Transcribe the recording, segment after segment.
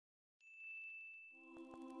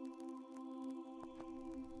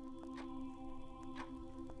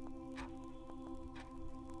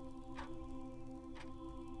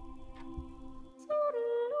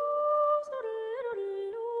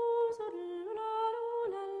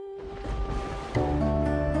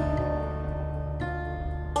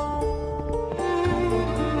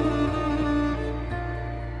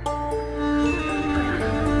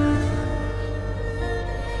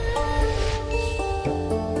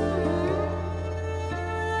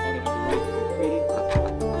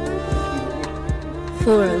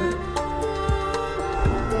Forum.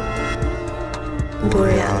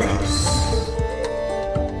 Borealis.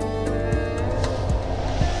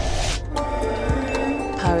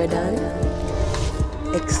 Paradigm.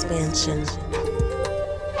 Expansion.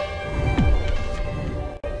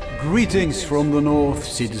 Greetings from the north,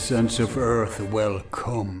 citizens of Earth,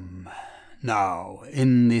 welcome. Now,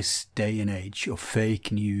 in this day and age of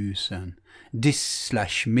fake news and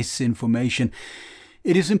dis/misinformation,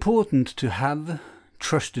 it is important to have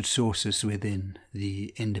trusted sources within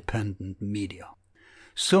the independent media.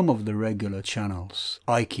 Some of the regular channels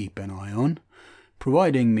I keep an eye on,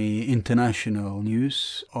 providing me international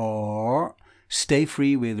news, are Stay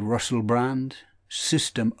Free with Russell Brand,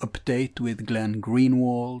 System Update with Glenn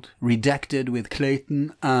Greenwald, Redacted with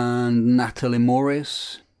Clayton and Natalie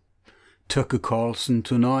Morris, Tucker Carlson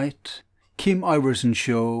Tonight, Kim Iverson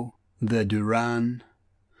Show, The Duran,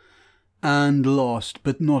 and last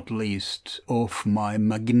but not least of my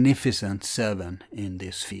magnificent seven in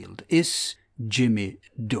this field is Jimmy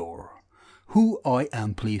Dore, who I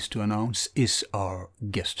am pleased to announce is our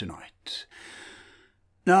guest tonight.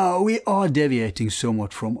 Now, we are deviating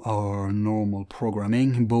somewhat from our normal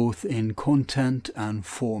programming, both in content and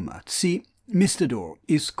format. See, Mr. Dore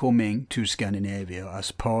is coming to Scandinavia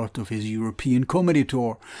as part of his European comedy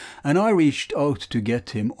tour, and I reached out to get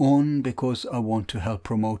him on because I want to help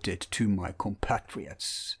promote it to my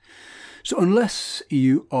compatriots. So unless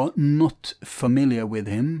you are not familiar with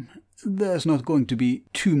him, there's not going to be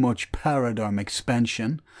too much paradigm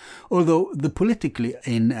expansion, although the politically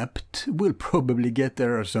inept will probably get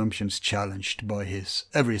their assumptions challenged by his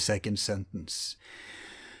every second sentence.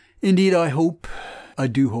 Indeed, I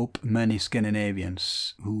do hope many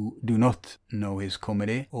Scandinavians who do not know his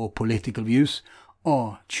comedy or political views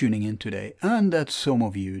are tuning in today, and that some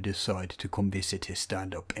of you decide to come visit his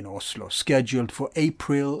stand-up in Oslo, scheduled for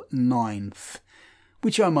April 9th,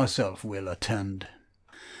 which I myself will attend.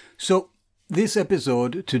 So, this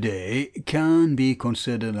episode today can be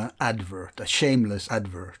considered an advert, a shameless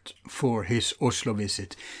advert for his Oslo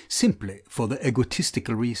visit, simply for the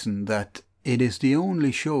egotistical reason that it is the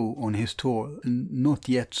only show on his tour not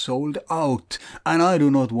yet sold out, and I do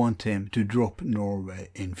not want him to drop Norway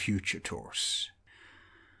in future tours.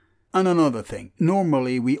 And another thing,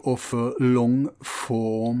 normally we offer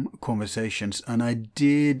long-form conversations, and I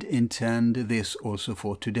did intend this also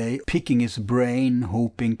for today, picking his brain,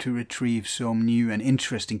 hoping to retrieve some new and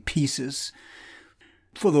interesting pieces.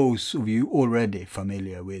 For those of you already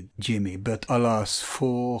familiar with Jimmy, but alas,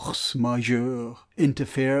 force majeure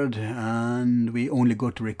interfered and we only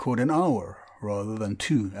got to record an hour rather than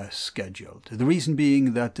 2 as scheduled. The reason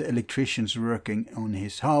being that the electricians working on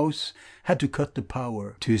his house had to cut the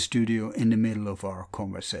power to his studio in the middle of our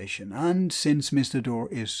conversation. And since Mr. Dore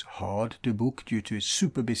is hard to book due to his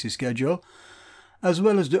super busy schedule, as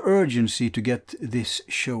well as the urgency to get this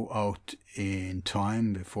show out in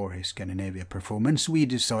time before his Scandinavia performance, we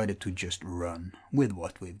decided to just run with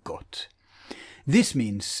what we've got. This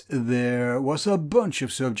means there was a bunch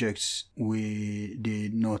of subjects we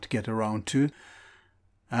did not get around to,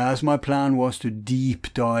 as my plan was to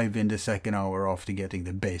deep dive in the second hour after getting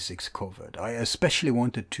the basics covered. I especially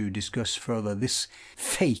wanted to discuss further this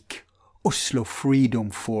fake Oslo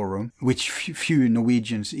Freedom Forum, which few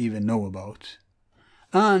Norwegians even know about.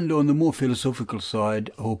 And on the more philosophical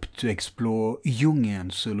side, hope to explore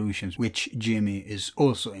Jungian solutions, which Jimmy is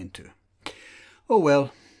also into. Oh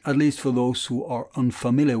well, at least for those who are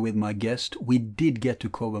unfamiliar with my guest, we did get to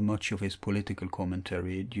cover much of his political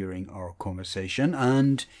commentary during our conversation,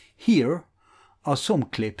 and here are some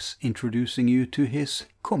clips introducing you to his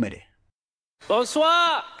comedy.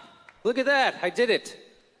 Bonsoir! Look at that, I did it.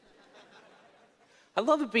 I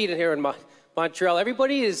love it being here in Montreal.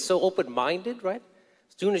 Everybody is so open-minded, right? I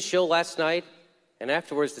was doing a show last night, and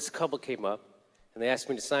afterwards this couple came up, and they asked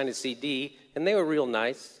me to sign a CD, and they were real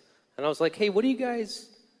nice. And I was like, hey, what do you guys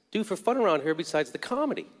do for fun around here besides the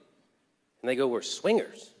comedy? And they go, we're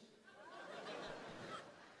swingers.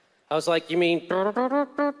 I was like, you mean?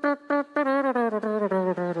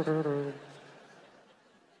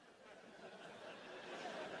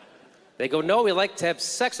 They go, no, we like to have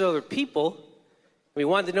sex with other people. We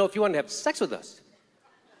wanted to know if you wanted to have sex with us.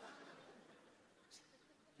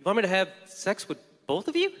 You want me to have sex with both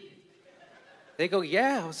of you? They go,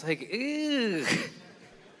 yeah. I was like, ew.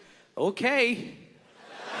 Okay.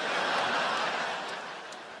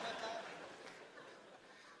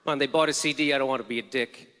 Come on, they bought a CD, I don't want to be a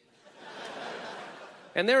dick.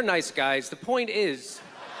 And they're nice guys. The point is,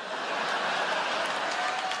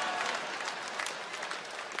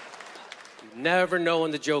 you never know when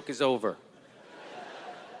the joke is over.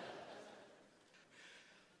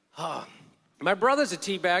 My brother's a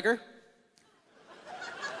teabagger.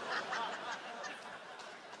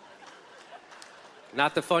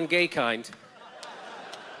 Not the fun gay kind.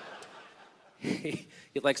 He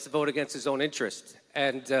likes to vote against his own interest.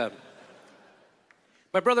 And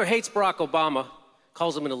my brother hates Barack Obama,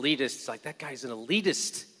 calls him an elitist. It's like, that guy's an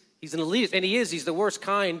elitist. He's an elitist, and he is. He's the worst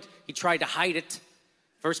kind. He tried to hide it,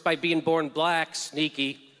 first by being born black,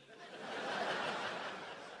 sneaky.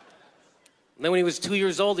 And then when he was 2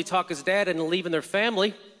 years old, he talked his dad into leaving their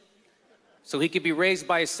family so he could be raised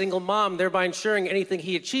by a single mom, thereby ensuring anything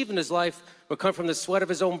he achieved in his life would come from the sweat of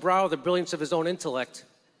his own brow, the brilliance of his own intellect.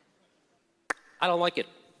 I don't like it.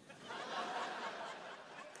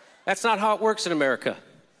 That's not how it works in America.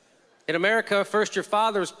 In America, first your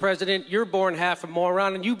father is president, you're born half a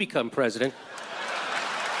moron, and you become president.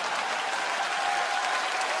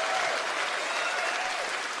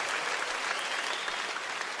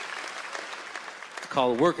 It's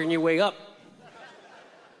called working your way up.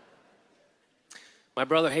 My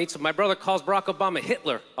brother hates him. My brother calls Barack Obama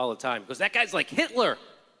Hitler all the time because that guy's like Hitler.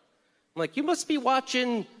 I'm like, you must be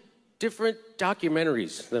watching different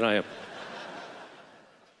documentaries than I am.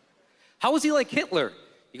 How is he like Hitler?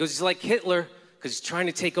 He goes, he's like Hitler because he's trying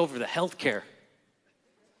to take over the healthcare.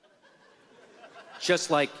 Just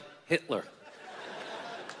like Hitler.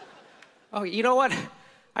 Oh, you know what?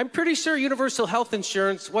 I'm pretty sure universal health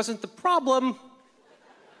insurance wasn't the problem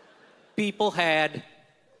people had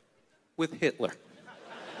with Hitler.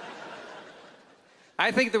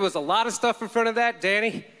 I think there was a lot of stuff in front of that,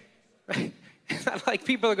 Danny. It's not like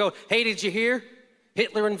people go, hey, did you hear?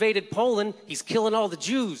 Hitler invaded Poland. He's killing all the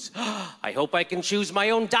Jews. I hope I can choose my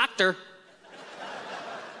own doctor.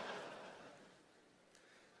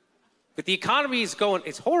 But the economy is going,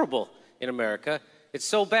 it's horrible in America. It's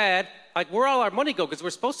so bad. Like, where all our money go? Because we're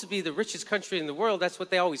supposed to be the richest country in the world. That's what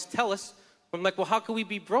they always tell us. I'm like, well, how can we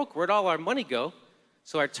be broke? Where'd all our money go?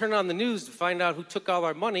 So I turned on the news to find out who took all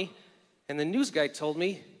our money. And the news guy told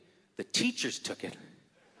me the teachers took it.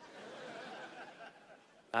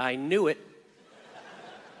 I knew it.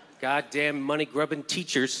 Goddamn money-grubbing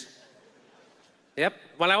teachers. Yep.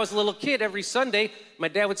 When I was a little kid, every Sunday, my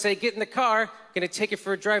dad would say, get in the car, gonna take you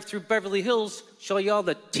for a drive through Beverly Hills, show you all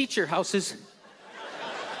the teacher houses.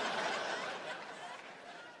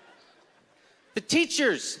 The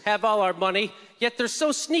teachers have all our money, yet they're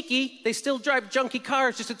so sneaky, they still drive junky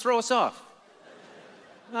cars just to throw us off.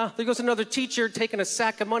 There goes another teacher taking a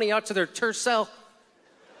sack of money out to their Tercel.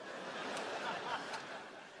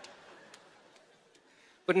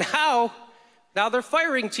 But now they're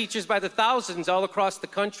firing teachers by the thousands all across the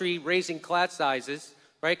country, raising class sizes,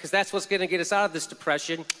 right? Because that's what's going to get us out of this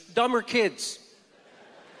depression. Dumber kids.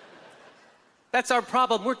 That's our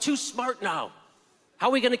problem. We're too smart now. How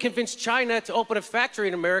are we going to convince China to open a factory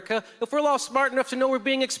in America if we're all smart enough to know we're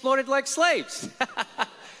being exploited like slaves?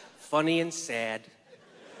 Funny and sad.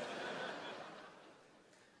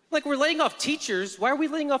 Like, we're laying off teachers. Why are we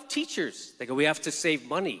laying off teachers? They go, we have to save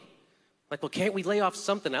money. Like, well, can't we lay off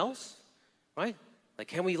something else? Right? Like,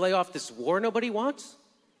 can we lay off this war nobody wants?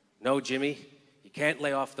 No, Jimmy, you can't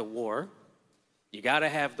lay off the war. You gotta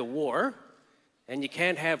have the war, and you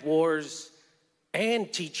can't have wars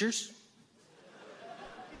and teachers.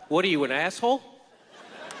 What are you, an asshole?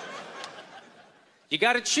 You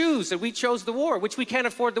gotta choose, and we chose the war, which we can't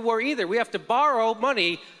afford the war either. We have to borrow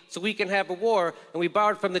money so we can have a war, and we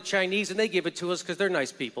borrowed from the Chinese, and they give it to us because they're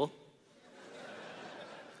nice people.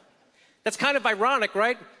 That's kind of ironic,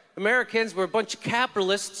 right? Americans were a bunch of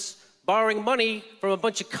capitalists borrowing money from a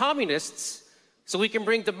bunch of communists so we can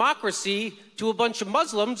bring democracy to a bunch of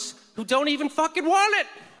Muslims who don't even fucking want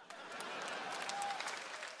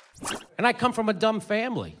it. And I come from a dumb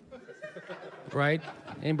family, right?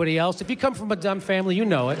 Anybody else? If you come from a dumb family, you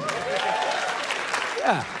know it.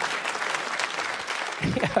 Yeah.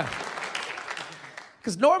 Yeah.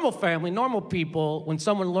 Because normal family, normal people, when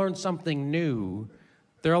someone learns something new,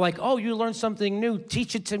 they're like, oh, you learned something new.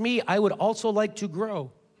 Teach it to me. I would also like to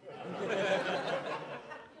grow.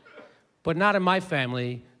 But not in my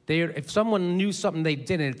family. If someone knew something they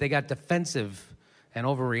didn't, they got defensive and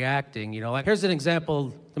overreacting. You know, like, here's an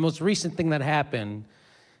example. The most recent thing that happened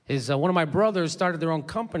is one of my brothers started their own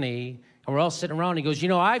company, and we're all sitting around. He goes, you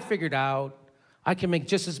know, I figured out I can make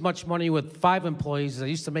just as much money with 5 employees as I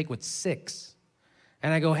used to make with 6.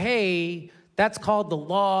 And I go, hey, that's called the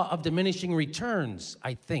law of diminishing returns,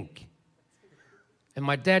 I think. And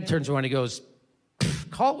my dad turns around and he goes,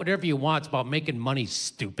 call it whatever you want. It's about making money,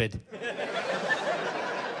 stupid.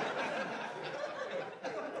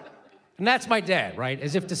 And that's my dad, right?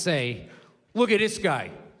 As if to say, look at this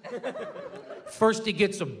guy. First he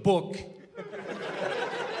gets a book.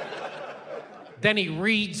 Then he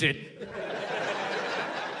reads it.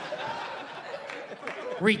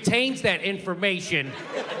 retains that information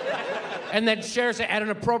and then shares it at an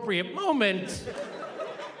appropriate moment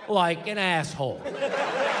like an asshole.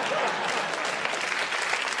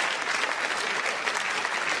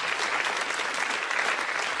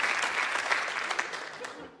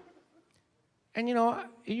 And you know,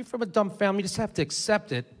 you're from a dumb family, you just have to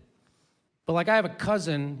accept it. But like I have a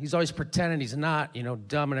cousin, he's always pretending he's not, you know,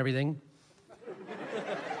 dumb and everything.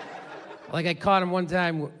 Like I caught him one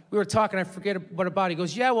time, we were talking, I forget what about. He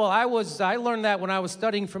goes, yeah, well, I learned that when I was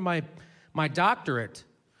studying for my doctorate.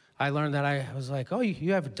 I learned that. I was like, oh,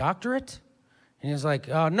 you have a doctorate? And he was like,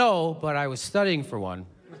 no, but I was studying for one.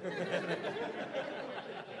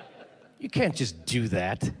 You can't just do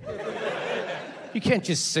that. You can't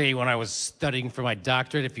just say when I was studying for my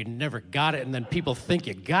doctorate if you never got it and then people think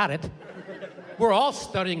you got it. We're all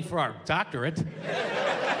studying for our doctorate.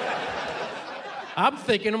 I'm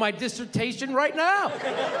thinking of my dissertation right now.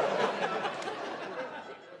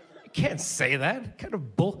 You can't say that. Kind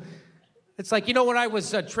of bull. It's like, you know, when I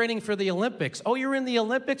was training for the Olympics. Oh, you're in the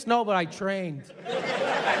Olympics? No, but I trained.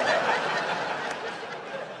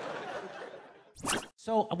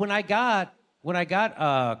 So when I got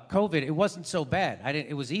COVID, it wasn't so bad.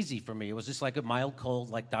 It was easy for me. It was just like a mild cold,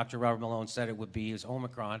 like Dr. Robert Malone said it would be. It was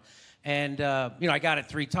Omicron. And, you know, I got it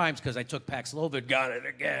 3 times because I took Paxlovid, got it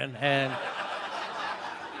again.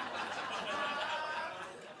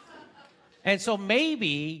 And so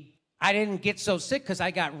maybe I didn't get so sick because I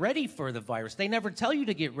got ready for the virus. They never tell you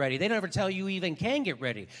to get ready. They never tell you even can get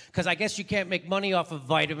ready because I guess you can't make money off of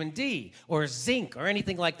vitamin D or zinc or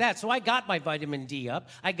anything like that. So I got my vitamin D up.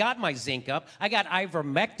 I got my zinc up. I got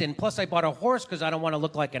ivermectin. Plus I bought a horse because I don't want to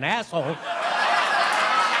look like an asshole.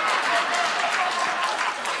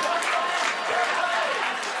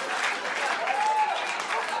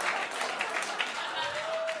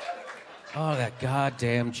 Oh, that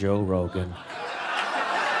goddamn Joe Rogan.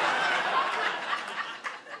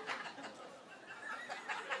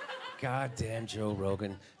 Goddamn Joe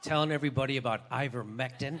Rogan. Telling everybody about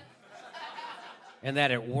ivermectin and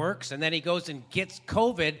that it works, and then he goes and gets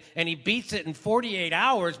COVID and he beats it in 48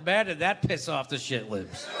 hours. Man, did that piss off the shit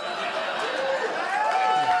libs.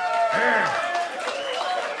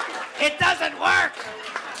 It doesn't work!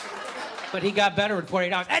 But he got better in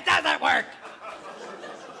 48 hours. It doesn't work!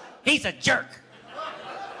 He's a jerk.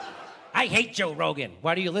 I hate Joe Rogan.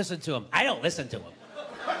 Why do you listen to him? I don't listen to him.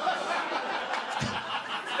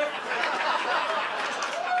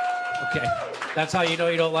 Okay, that's how you know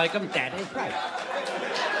you don't like him? That is right.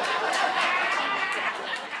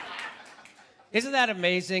 Isn't that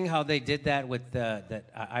amazing how they did that with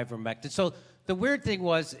that ivermectin? So the weird thing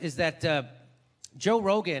is that Joe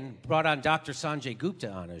Rogan brought on Dr. Sanjay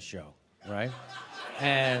Gupta on his show, right?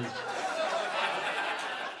 And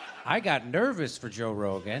I got nervous for Joe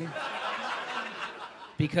Rogan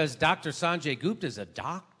because Dr. Sanjay Gupta is a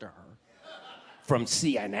doctor from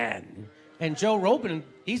CNN. And Joe Rogan,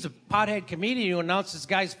 he's a pothead comedian who announces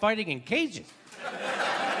guys fighting in cages.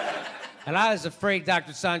 And I was afraid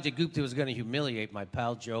Dr. Sanjay Gupta was going to humiliate my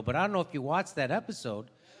pal Joe, but I don't know if you watched that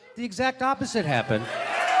episode. The exact opposite happened.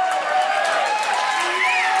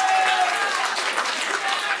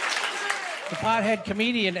 The pothead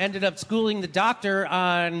comedian ended up schooling the doctor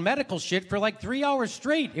on medical shit for like 3 hours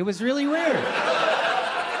straight. It was really weird.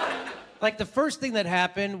 Like the first thing that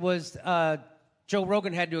happened was Joe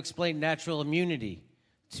Rogan had to explain natural immunity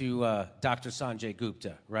to Dr. Sanjay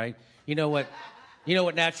Gupta, right? You know what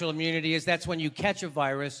natural immunity is? That's when you catch a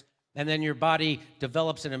virus and then your body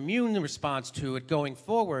develops an immune response to it going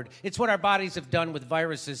forward. It's what our bodies have done with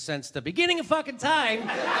viruses since the beginning of fucking time.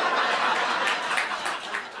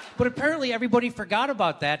 But apparently everybody forgot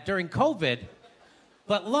about that during COVID.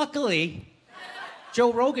 But luckily,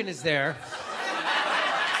 Joe Rogan is there,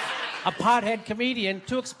 a pothead comedian,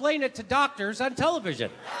 to explain it to doctors on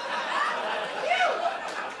television.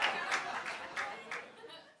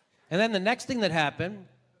 And then the next thing that happened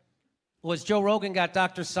was Joe Rogan got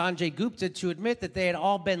Dr. Sanjay Gupta to admit that they had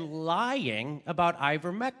all been lying about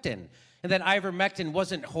ivermectin. And that ivermectin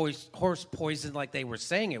wasn't horse poison like they were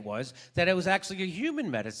saying it was, that it was actually a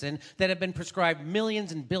human medicine that had been prescribed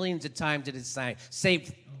millions and billions of times. It has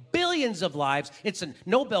saved billions of lives. It's a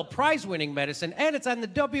Nobel Prize-winning medicine, and it's on the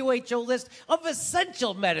WHO list of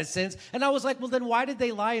essential medicines. And I was like, well, then why did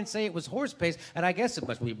they lie and say it was horse paste? And I guess it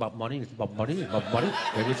must be about money. It's about money. It's about money.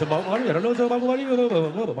 Maybe it's about money. I don't know. It's about money.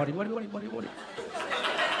 Money.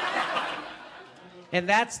 And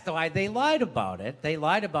that's why they lied about it. They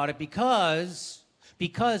lied about it because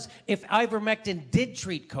if ivermectin did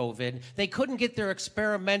treat COVID, they couldn't get their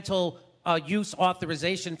experimental use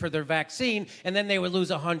authorization for their vaccine, and then they would lose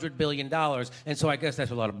 $100 billion. And so I guess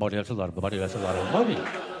that's a lot of money, that's a lot of money, that's a lot of money.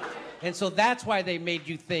 And so that's why they made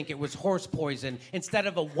you think it was horse poison instead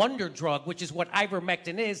of a wonder drug, which is what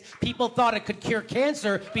ivermectin is. People thought it could cure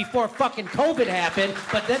cancer before fucking COVID happened,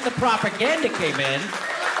 but then the propaganda came in.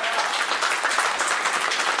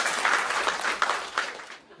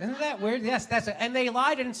 Isn't that weird? Yes, that's it. And they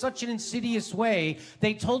lied in such an insidious way.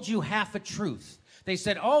 They told you half a truth. They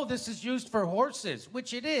said, oh, this is used for horses,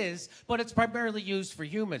 which it is, but it's primarily used for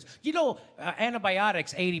humans. You know,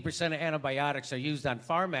 antibiotics, 80% of antibiotics are used on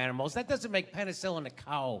farm animals. That doesn't make penicillin a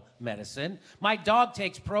cow medicine. My dog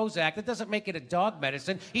takes Prozac. That doesn't make it a dog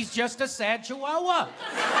medicine. He's just a sad chihuahua.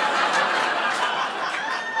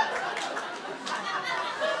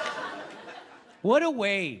 What a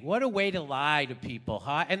way to lie to people,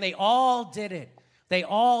 huh? And they all did it. They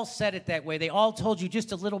all said it that way. They all told you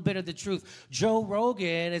just a little bit of the truth. Joe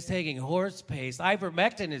Rogan is taking horse paste.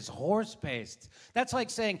 Ivermectin is horse paste. That's like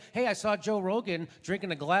saying, hey, I saw Joe Rogan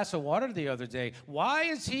drinking a glass of water the other day. Why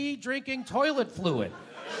is he drinking toilet fluid?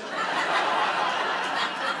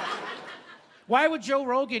 Why would Joe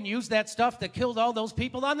Rogan use that stuff that killed all those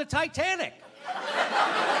people on the Titanic?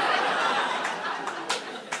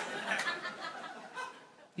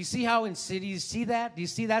 You see how insidious, see that? Do you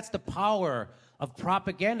see that's the power of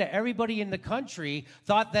propaganda? Everybody in the country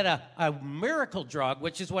thought that a miracle drug,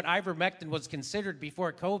 which is what ivermectin was considered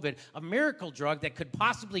before COVID, a miracle drug that could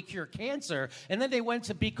possibly cure cancer, and then they went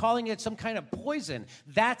to be calling it some kind of poison.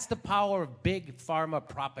 That's the power of big pharma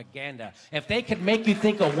propaganda. If they could make you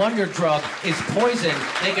think a wonder drug is poison,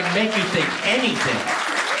 they can make you think anything.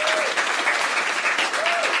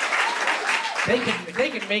 They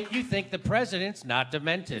can make you think the president's not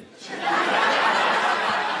demented.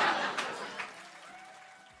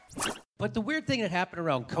 But the weird thing that happened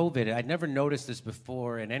around COVID, I'd never noticed this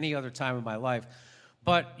before in any other time in my life,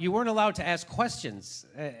 but you weren't allowed to ask questions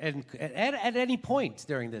at any point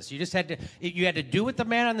during this. You just had to do what the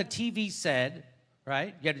man on the TV said,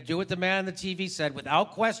 right? You had to do what the man on the TV said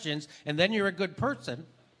without questions, and then you're a good person.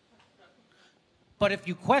 But if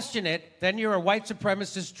you question it, then you're a white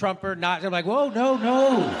supremacist Trumper. I'm like, whoa, no.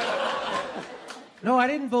 No, I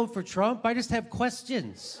didn't vote for Trump. I just have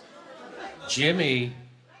questions. Jimmy,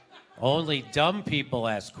 only dumb people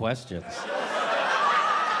ask questions.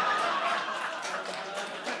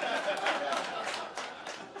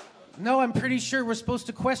 No, I'm pretty sure we're supposed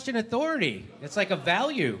to question authority. It's like a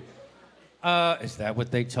value. Is that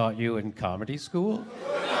what they taught you in comedy school?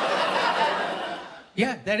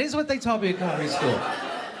 Yeah, that is what they taught me in comedy school.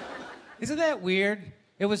 Isn't that weird?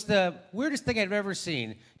 It was the weirdest thing I've ever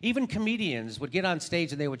seen. Even comedians would get on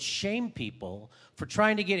stage and they would shame people for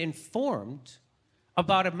trying to get informed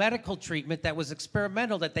about a medical treatment that was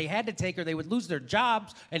experimental, that they had to take or they would lose their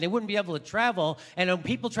jobs and they wouldn't be able to travel. And when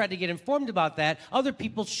people tried to get informed about that, other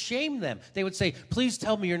people shamed them. They would say, please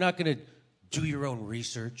tell me you're not going to do your own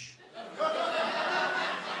research.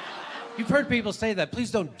 You've heard people say that.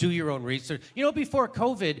 Please don't do your own research. You know, before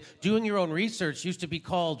COVID, doing your own research used to be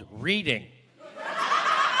called reading.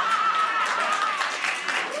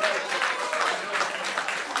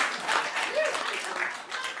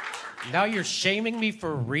 Now you're shaming me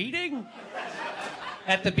for reading?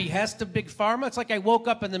 At the behest of Big Pharma? It's like I woke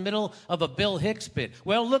up in the middle of a Bill Hicks bit.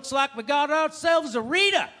 Well, looks like we got ourselves a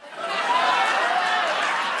reader.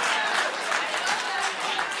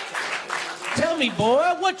 Tell me,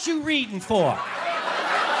 boy, what you reading for?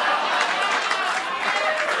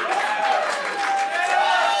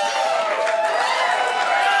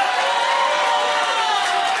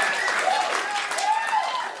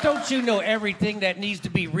 Don't you know everything that needs to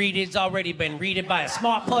be readed's already been readed by a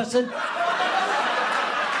smart person?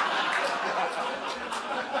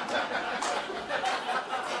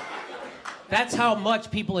 That's how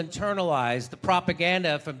much people internalized the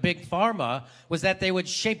propaganda from Big Pharma, was that they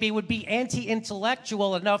would be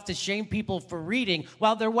anti-intellectual enough to shame people for reading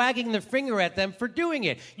while they're wagging their finger at them for doing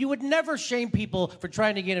it. You would never shame people for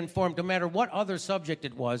trying to get informed, no matter what other subject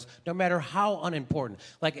it was, no matter how unimportant.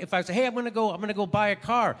 Like if I say, hey, I'm gonna go buy a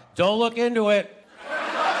car. Don't look into it.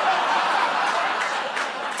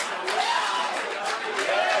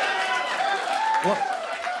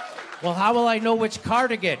 Well, how will I know which car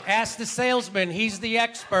to get? Ask the salesman. He's the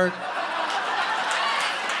expert.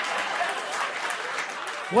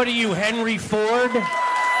 What are you, Henry Ford?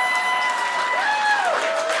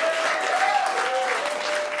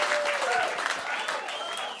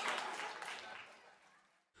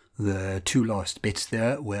 The two last bits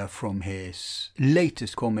there were from his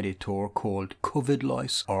latest comedy tour called COVID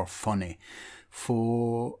Lies Are Funny,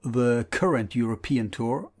 For the current European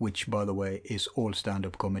tour, which by the way is all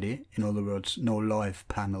stand-up comedy, in other words no live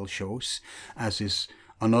panel shows, as is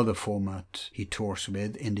another format he tours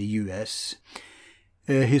with in the US,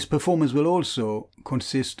 his performance will also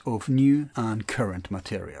consist of new and current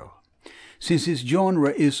material. Since his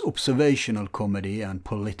genre is observational comedy and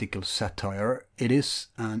political satire, it is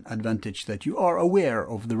an advantage that you are aware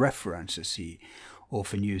of the references he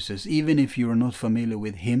often uses. Even if you are not familiar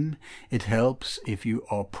with him, it helps if you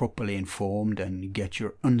are properly informed and get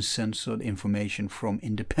your uncensored information from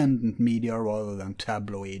independent media rather than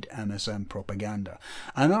tabloid MSM propaganda.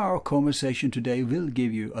 And our conversation today will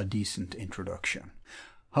give you a decent introduction.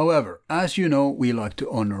 However, as you know, we like to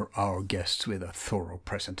honor our guests with a thorough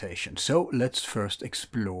presentation. So let's first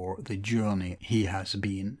explore the journey he has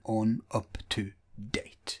been on up to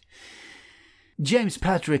date. James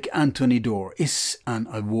Patrick Anthony Dore is an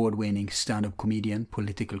award-winning stand-up comedian,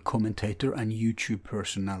 political commentator and YouTube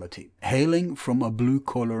personality. Hailing from a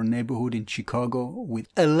blue-collar neighborhood in Chicago with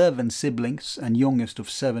 11 siblings and youngest of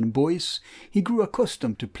 7 boys, he grew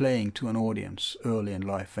accustomed to playing to an audience early in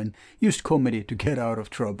life and used comedy to get out of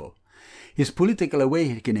trouble. His political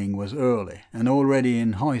awakening was early, and already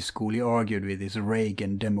in high school he argued with his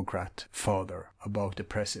Reagan Democrat father about the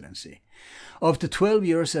presidency. After 12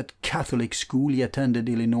 years at Catholic school, he attended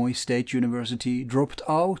Illinois State University, dropped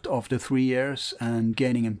out after 3 years and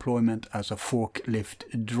gaining employment as a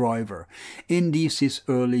forklift driver. In these his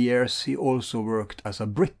early years, he also worked as a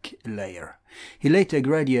bricklayer. He later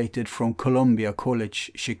graduated from Columbia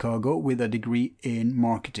College, Chicago, with a degree in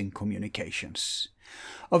marketing communications.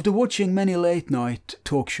 After watching many late-night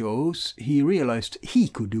talk shows, he realized he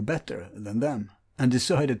could do better than them and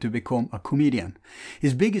decided to become a comedian.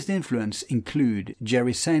 His biggest influence include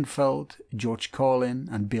Jerry Seinfeld, George Carlin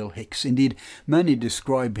and Bill Hicks. Indeed, many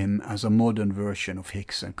describe him as a modern version of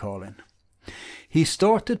Hicks and Carlin. He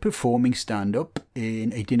started performing stand-up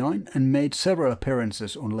in '89 and made several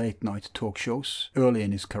appearances on late-night talk shows early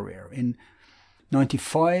in his career. In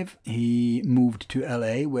 '95, he moved to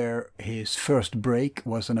LA, where his first break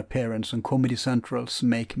was an appearance on Comedy Central's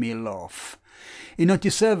Make Me Laugh. In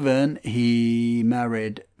 '97, he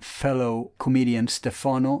married fellow comedian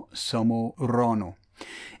Stefano Samorano.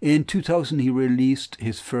 In 2000, he released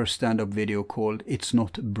his first stand-up video called It's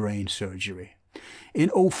Not Brain Surgery. In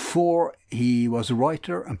 '04, he was a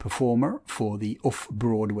writer and performer for the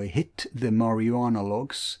off-Broadway hit The Marijuana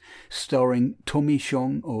Logs, starring Tommy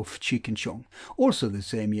Chong of Chicken Chong. Also the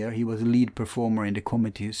same year, he was a lead performer in the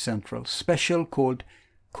Comedy Central special called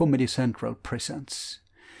Comedy Central Presents.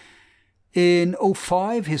 In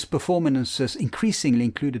 '05, his performances increasingly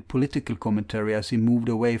included political commentary as he moved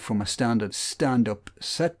away from a standard stand-up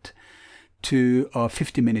set to a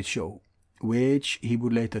 50-minute show, which he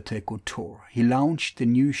would later take on tour. He launched the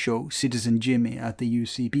new show Citizen Jimmy at the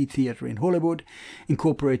UCB Theatre in Hollywood,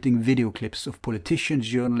 incorporating video clips of politicians,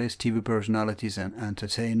 journalists, TV personalities and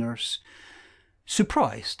entertainers.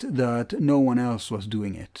 Surprised that no one else was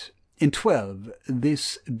doing it. In '12,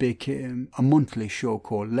 this became a monthly show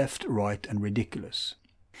called Left, Right and Ridiculous.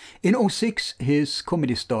 In '06, his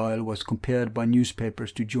comedy style was compared by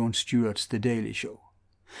newspapers to Jon Stewart's The Daily Show.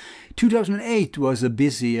 2008 was a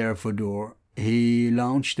busy year for Dore. He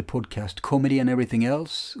launched the podcast Comedy and Everything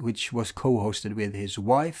Else, which was co-hosted with his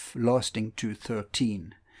wife, lasting to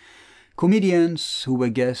 13. Comedians who were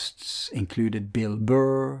guests included Bill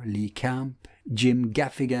Burr, Lee Camp, Jim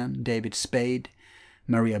Gaffigan, David Spade,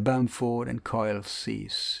 Maria Bamford and Kyle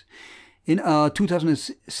Cease. In a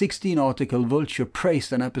 2016 article, Vulture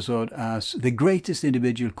praised an episode as the greatest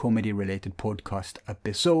individual comedy-related podcast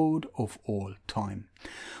episode of all time.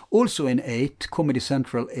 Also in '08, Comedy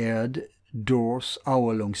Central aired Dore's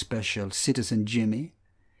hour-long special Citizen Jimmy,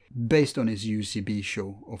 based on his UCB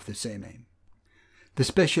show of the same name. The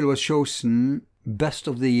special was chosen Best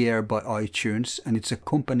of the Year by iTunes, and its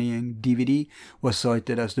accompanying DVD was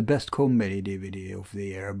cited as the best comedy DVD of the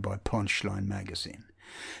year by Punchline magazine.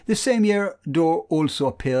 The same year, Dore also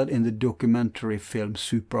appeared in the documentary film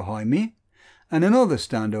Super High Me, and another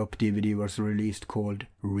stand-up DVD was released called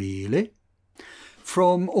Really?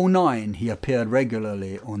 From '09, he appeared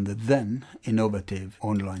regularly on the then innovative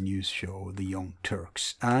online news show The Young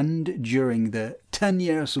Turks, and during the 10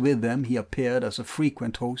 years with them, he appeared as a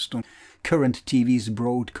frequent host on Current TV's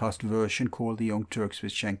broadcast version called The Young Turks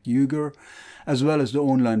with Cenk Uygur, as well as the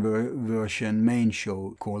online version main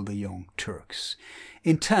show called The Young Turks.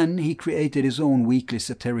 In 10, he created his own weekly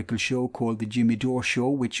satirical show called The Jimmy Dore Show,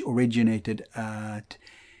 which originated at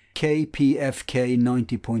KPFK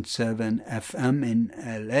 90.7 FM in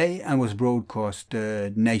LA and was broadcast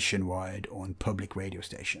nationwide on public radio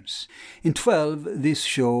stations. In 12, this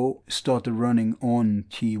show started running on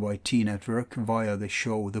TYT network via the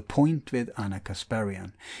show The Point with Anna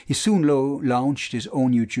Kasparian. He soon launched his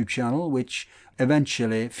own YouTube channel, which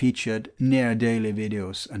eventually featured near daily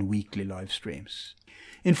videos and weekly live streams.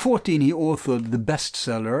 In 14, he authored the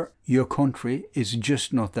bestseller Your Country Is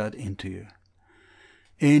Just Not That Into You.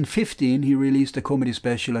 In 15, he released a comedy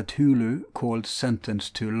special at Hulu called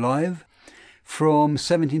Sentenced to Live. From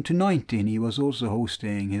 17 to 19, he was also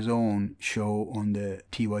hosting his own show on the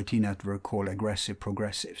TYT network called Aggressive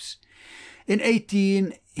Progressives. In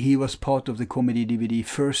 18, he was part of the comedy DVD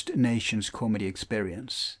First Nations Comedy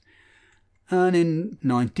Experience. And in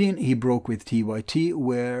 19, he broke with TYT,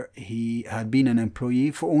 where he had been an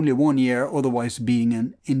employee for only 1 year, otherwise being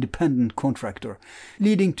an independent contractor,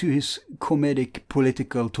 leading to his comedic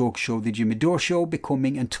political talk show, The Jimmy Dore Show,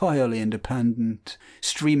 becoming entirely independent,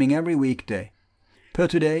 streaming every weekday. Per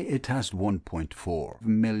today, it has 1.4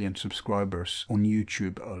 million subscribers on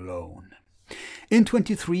YouTube alone. In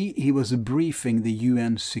 23, he was briefing the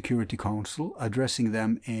UN Security Council, addressing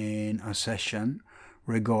them in a session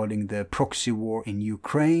regarding the proxy war in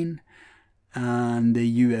Ukraine and the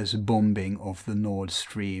US bombing of the Nord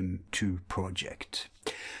Stream 2 project.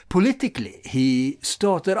 Politically, he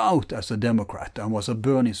started out as a Democrat and was a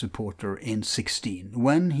Bernie supporter in 16,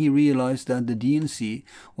 when he realized that the DNC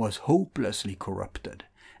was hopelessly corrupted,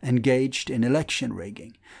 engaged in election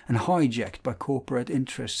rigging, and hijacked by corporate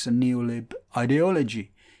interests and neolib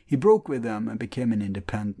ideology. He broke with them and became an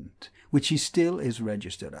independent, which he still is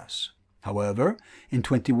registered as. However, in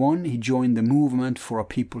 21 he joined the Movement for a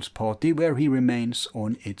People's Party, where he remains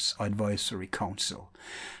on its advisory council.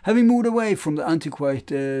 Having moved away from the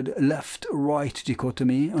antiquated left-right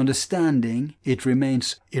dichotomy, understanding it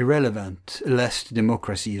remains irrelevant lest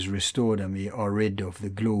democracy is restored and we are rid of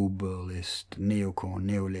the globalist, neocon,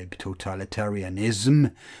 neolib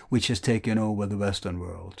totalitarianism which has taken over the Western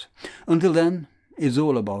world. Until then, it's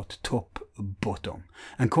all about top-bottom,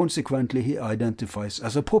 and consequently he identifies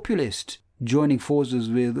as a populist, joining forces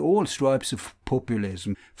with all stripes of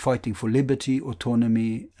populism, fighting for liberty,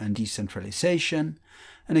 autonomy and decentralization,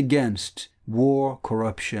 and against war,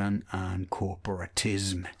 corruption and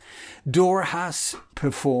corporatism. Dore has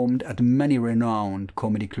performed at many renowned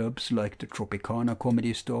comedy clubs like the Tropicana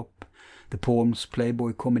Comedy Stop, the Palms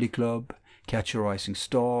Playboy Comedy Club, Catch a Rising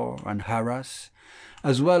Star and Harras,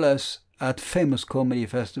 as well as at famous comedy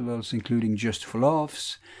festivals including Just for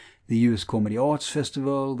Laughs, the US Comedy Arts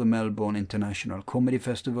Festival, the Melbourne International Comedy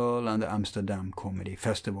Festival and the Amsterdam Comedy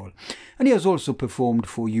Festival. And he has also performed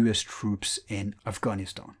for US troops in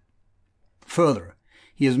Afghanistan. Further,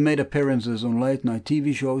 he has made appearances on late-night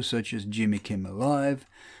TV shows such as Jimmy Kimmel Live,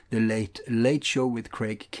 The Late Late Show with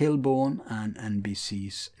Craig Kilborn and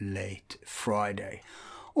NBC's Late Friday.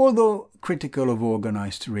 Although critical of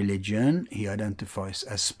organized religion, he identifies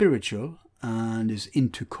as spiritual and is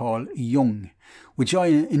into Carl Jung, which I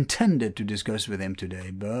intended to discuss with him today,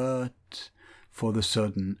 but for the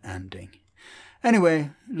sudden ending.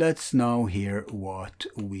 Anyway, let's now hear what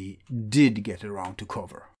we did get around to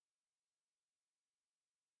cover.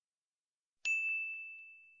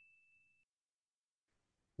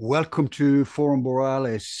 Welcome to Forum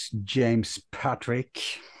Borealis, James Patrick.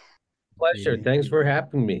 Pleasure. Thanks for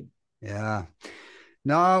having me. Yeah.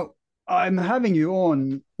 Now, I'm having you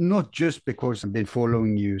on not just because I've been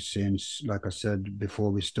following you since, like I said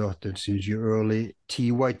before we started, since your early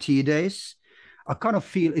TYT days. I kind of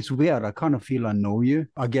feel, it's weird, I kind of feel I know you.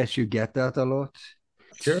 I guess you get that a lot.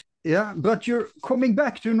 Sure. Yeah, but you're coming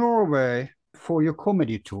back to Norway for your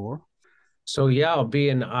comedy tour. So, yeah, I'll be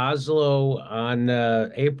in Oslo on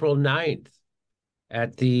April 9th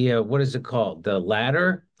at the, what is it called? The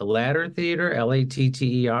Ladder Theater,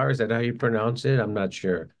 Latter. Is that how you pronounce it? I'm not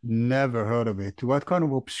sure. Never heard of it. What kind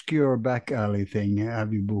of obscure back alley thing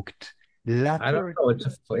have you booked? Ladder? I don't know.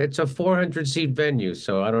 It's a 400-seat venue,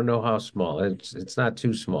 so I don't know how small. It's not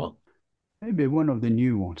too small. Maybe one of the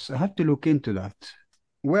new ones. I have to look into that.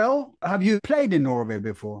 Well, have you played in Norway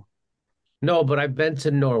before? No, but I've been to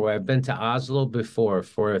Norway. I've been to Oslo before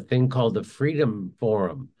for a thing called the Freedom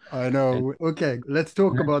Forum. I know. Okay, let's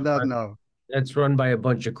talk about that now. That's run by a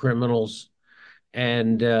bunch of criminals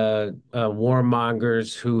and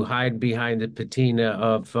warmongers who hide behind the patina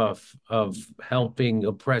of helping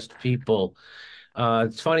oppressed people.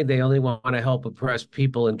 It's funny, they only want to help oppressed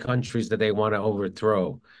people in countries that they want to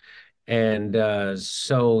overthrow. And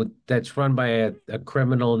so that's run by a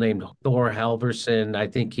criminal named Thor Halvorsen. I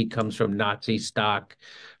think he comes from Nazi stock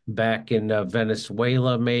back in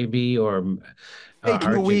Venezuela, maybe, or Fake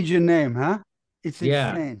Argent. Norwegian name, huh? It's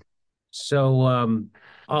Yeah. insane. So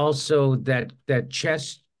also that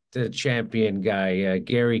chess the champion guy,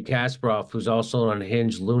 Gary Kasparov, who's also an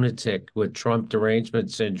unhinged lunatic with Trump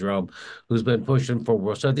derangement syndrome, who's been pushing for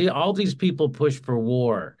war. So all these people push for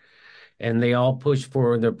war, and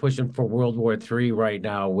they're pushing for World War III right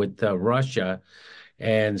now with Russia.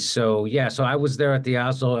 And so, yeah, so I was there at the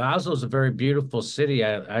Oslo. Oslo's a very beautiful city.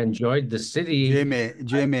 I enjoyed the city.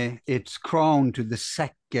 Jimmy, it's crowned to the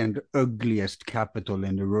second ugliest capital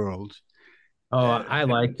in the world. Oh, I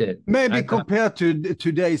liked it. I Maybe thought, compared to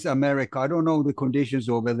today's America. I don't know the conditions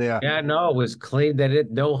over there. yeah, no, it was clean. That it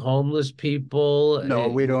no homeless people. No,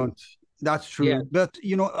 we don't. That's Yeah. true. But,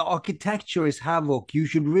 architecture is havoc. You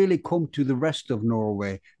should really come to the rest of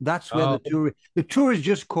Norway. That's where Oh, the tourists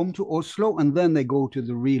just come to Oslo and then they go to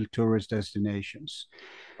the real tourist destinations.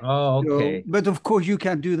 oh, So, okay. but of course you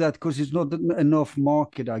can't do that because it's not enough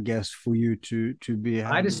market, I guess, for you to be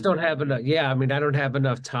I just having don't have enough. Yeah, I mean, I don't have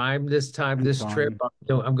enough time this time. This trip,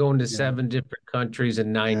 time. I'm going to Yeah, 7 different countries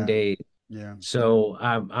in nine yeah, days. yeah. So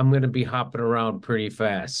I'm going to be hopping around pretty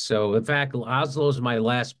fast. So in fact, Oslo's my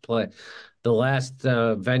last play, the last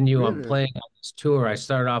venue I'm Really? playing on this tour. I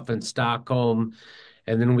start off in Stockholm,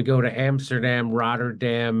 and then we go to Amsterdam,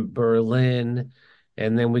 Rotterdam, Berlin,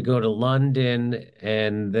 and then we go to London,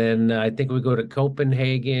 and then I think we go to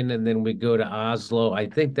Copenhagen, and then we go to Oslo. I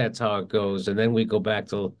think that's how it goes, and then we go back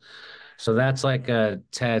to. So that's like we're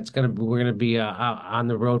gonna be out on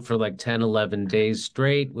the road for like 10, 11 days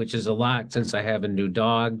straight, which is a lot since I have a new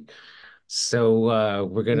dog. So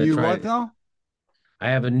we're gonna New try. what now? I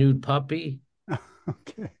have a new puppy.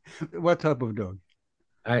 Okay. What type of dog?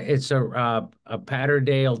 It's a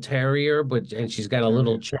Patterdale Terrier, and she's got a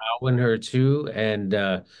little Terrier. chow in her too,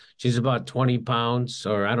 and she's about 20 pounds,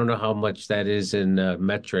 or I don't know how much that is in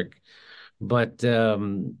metric, but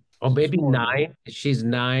or It's a maybe small dog. 9. She's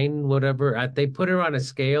 9, whatever. They put her on a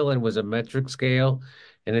scale and it was a metric scale,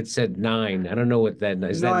 and it said 9. I don't know what that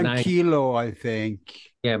is. That Nine 9? kilo, I think.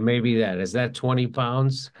 Yeah, maybe that is that 20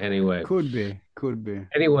 pounds. Anyway, Could be, could be.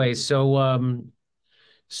 anyway, so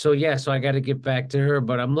yeah, so I got to get back to her,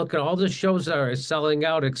 but I'm looking. All the shows are selling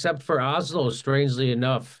out except for Oslo, strangely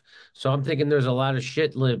enough. So I'm thinking there's a lot of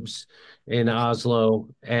shit libs in Oslo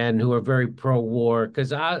and who are very pro-war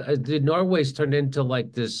because the Norway's turned into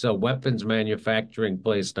like this weapons manufacturing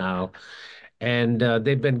place now, and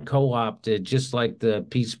they've been co-opted just like the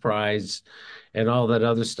Peace Prize and all that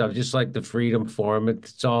other stuff, just like the Freedom Forum.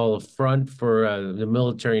 It's all a front for the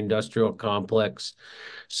military-industrial complex.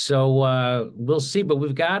 So we'll see. But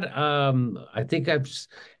we've got, I think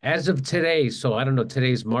as of today, so I don't know,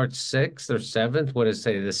 today's March 6th or 7th. What is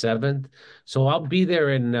it, the 7th? So I'll be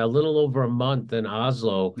there in a little over a month in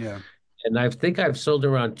Oslo. Yeah. And I think I've sold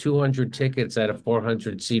around 200 tickets at a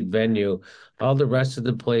 400-seat venue. All the rest of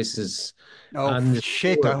the places Oh on the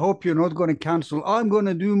shit! I tour. hope you're not going to cancel. I'm going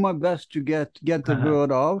to do my best to get the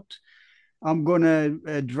word out. I'm going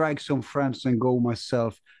to drag some friends and go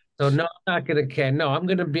myself. So no, I'm not gonna can. No,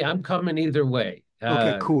 I'm coming either way.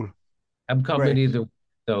 Okay, cool, I'm coming great. either way.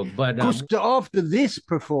 So, but Because after this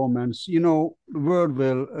performance, the word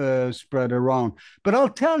will spread around. But I'll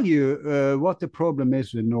tell you what the problem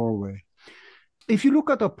is with Norway. If you look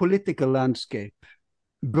at the political landscape,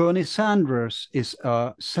 Bernie Sanders is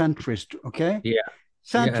a centrist, okay? yeah, yes,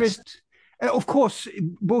 Centrist. Of course,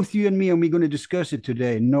 both you and me, and we're going to discuss it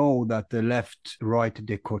today, know that the left-right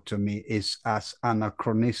dichotomy is as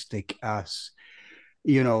anachronistic as,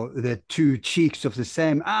 the two cheeks of the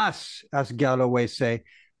same ass, as Galloway say.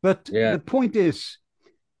 But yeah, the point is,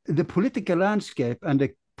 the political landscape and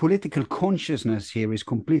the political consciousness here is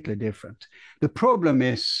completely different. The problem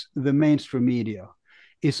is the mainstream media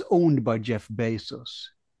is owned by Jeff Bezos.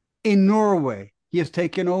 In Norway, he has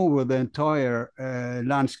taken over the entire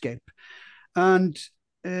landscape. And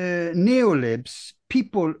neolibs,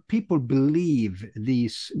 people believe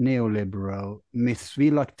these neoliberal myths.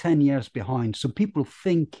 We're like 10 years behind. So people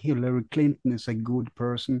think Hillary Clinton is a good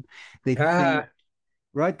person. They think, ah,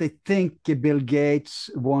 right? They think Bill Gates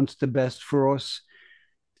wants the best for us.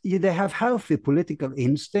 Yeah, they have healthy political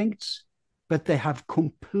instincts, but they have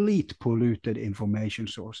complete polluted information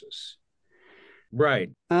sources. right,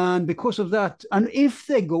 And because of that, and if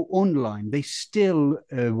they go online, they still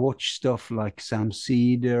watch stuff like Sam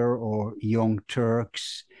Cedar or Young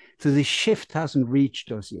Turks. So the shift hasn't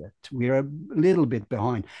reached us yet. We're a little bit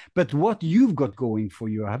behind. But what you've got going for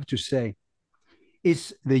you, I have to say,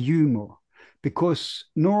 is the humor. Because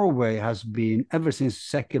Norway has been, ever since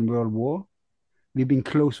Second World War, we've been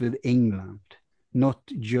close with England. not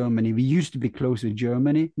Germany. We used to be close to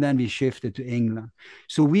Germany, then we shifted to England.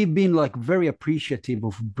 So we've been like very appreciative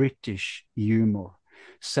of British humor,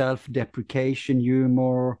 self-deprecation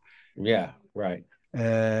humor, Yeah, right.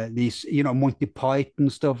 these, Monty Python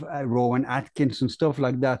stuff, Rowan Atkinson, stuff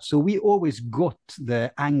like that. So we always got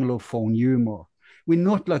the Anglophone humor. We're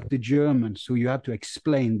not like the Germans who you have to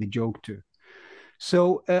explain the joke to.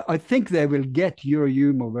 So I think they will get your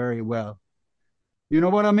humor very well. You know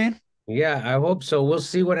what I mean? Yeah, I hope so. We'll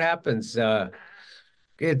see what happens.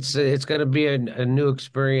 It's going to be a new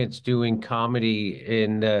experience doing comedy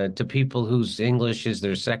in to people whose English is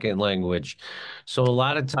their second language. So a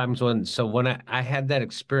lot of times when I had that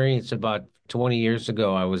experience about 20 years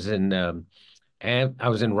ago, and I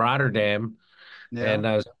was in Rotterdam Yeah. and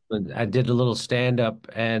I did a little stand up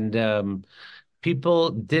and people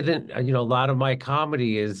didn't a lot of my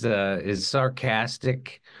comedy is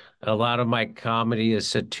sarcastic. A lot of my comedy is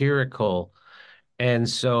satirical. And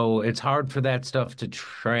so it's hard for that stuff to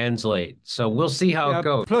translate. So we'll see how it Yeah.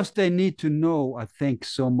 goes. Plus, they need to know, I think,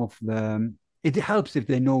 some of the. It helps if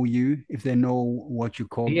they know you, if they know what you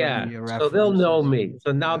cover, Yeah. your So they'll know references. me.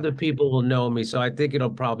 So now Yeah. the people will know me. So I think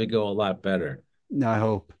it'll probably go a lot better. I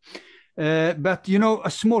hope. But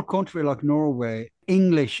a small country like Norway,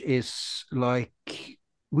 English is like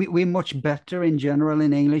we're much better in general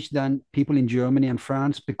in English than people in Germany and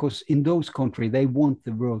France because in those countries they want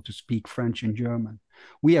the world to speak French and German.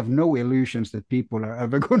 We have no illusions that people are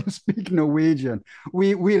ever going to speak Norwegian.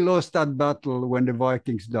 We lost that battle when the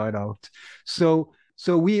Vikings died out. So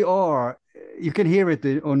we are. You can hear it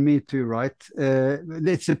on me too, right?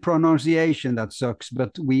 It's a pronunciation that sucks,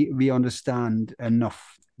 but we understand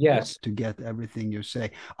enough Yes. to get everything you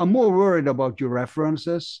say. I'm more worried about your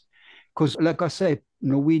references because, like I say,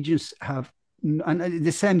 Norwegians have, and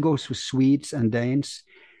the same goes for Swedes and Danes.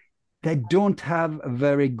 They don't have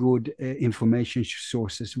very good information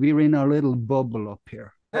sources. We're in a little bubble up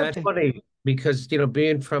here. That's funny because,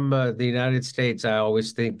 being from the United States, I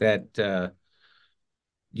always think that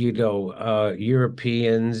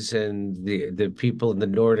Europeans and the people in the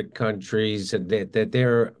Nordic countries that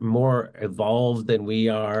they're more evolved than we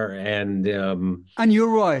are, And you're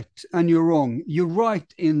right, and you're wrong. You're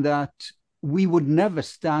right in that we would never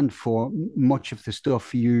stand for much of the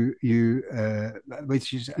stuff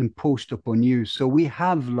which is imposed upon you. So we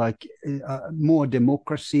have like more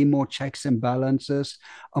democracy, more checks and balances,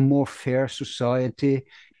 a more fair society.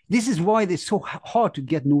 This is why it's so hard to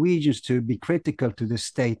get Norwegians to be critical to the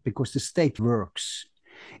state because the state works.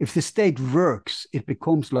 If the state works, it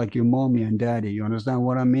becomes like your mommy and daddy. You understand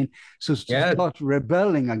what I mean? So to yeah. start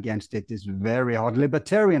rebelling against it is very hard.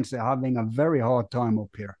 Libertarians are having a very hard time up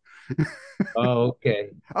here. Oh,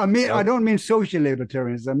 okay. I mean, I Oh, don't mean social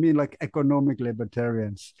libertarians. I mean like economic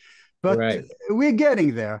libertarians. But right. we're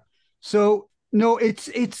getting there. So no, it's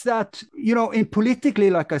that in politically,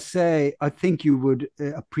 like I say, I think you would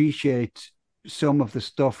appreciate some of the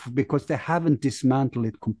stuff because they haven't dismantled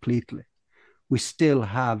it completely. We still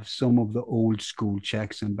have some of the old school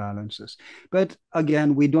checks and balances. But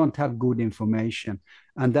again, we don't have good information,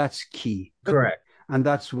 and that's key. Correct. And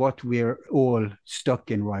that's what we're all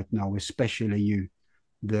stuck in right now, especially you,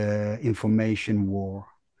 the information war,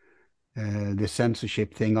 the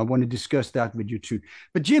censorship thing. I want to discuss that with you too.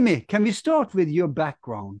 But Jimmy, can we start with your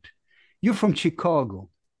background? You're from Chicago.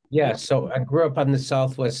 Yeah, so I grew up on the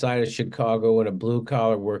southwest side of Chicago in a blue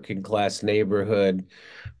collar working class neighborhood.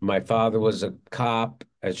 My father was a cop,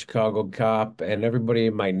 a Chicago cop, and everybody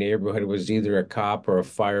in my neighborhood was either a cop or a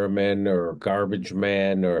fireman or a garbage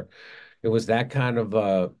man, or it was that kind of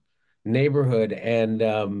a neighborhood.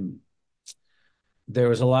 And there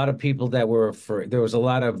was a lot of people that were for, there was a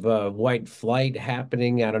lot of white flight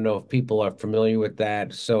happening. I don't know if people are familiar with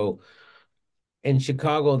that. So in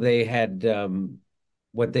Chicago, they had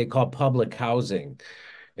what they call public housing.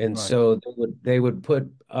 And Right. so they would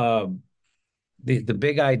put the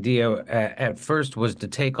big idea at first was to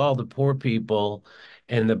take all the poor people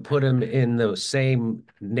and to put them in the same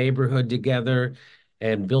neighborhood together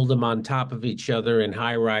and build them on top of each other in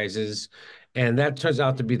high rises. And that turns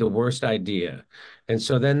out to be the worst idea. And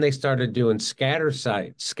so then they started doing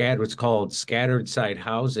what's called scattered site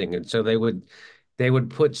housing. And so they would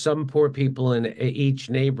put some poor people in each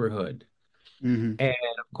neighborhood. Mm-hmm. And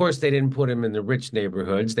of course, they didn't put them in the rich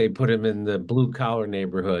neighborhoods. They put them in the blue collar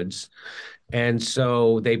neighborhoods. And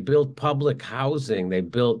so they built public housing.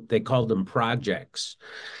 They called them projects.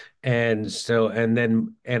 And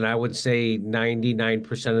I would say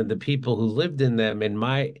 99% of the people who lived in them in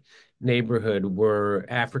my neighborhood were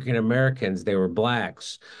African Americans. They were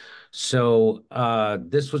blacks. So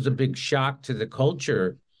this was a big shock to the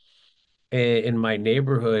culture in my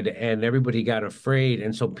neighborhood, and everybody got afraid,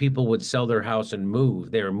 and so people would sell their house and move.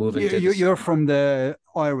 They were moving to the You're from the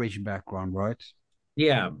Irish background, right?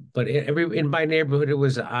 yeah, but every in my neighborhood it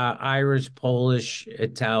was Irish, Polish,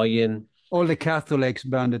 Italian. All the Catholics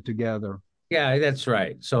banded together. Yeah, that's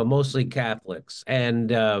right. So mostly Catholics, and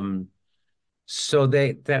so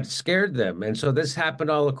that scared them, and so this happened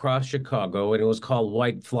all across Chicago, and it was called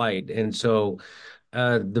white flight, and so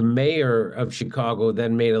the mayor of Chicago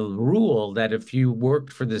then made a rule that if you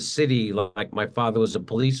worked for the city, like my father was a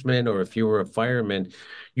policeman, or if you were a fireman,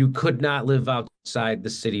 you could not live outside the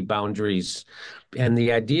city boundaries. And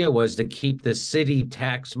the idea was to keep the city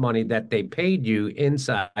tax money that they paid you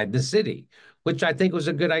inside the city, which I think was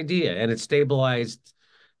a good idea. And it stabilized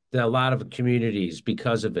a lot of communities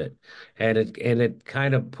because of it, and it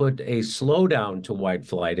kind of put a slowdown to white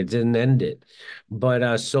flight. It didn't end it,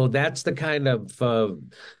 but so that's the kind of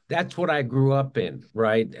that's what I grew up in,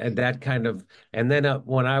 right? And that kind of, and then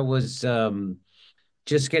when I was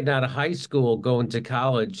just getting out of high school, going to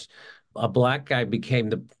college, a black guy became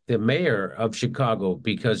the mayor of Chicago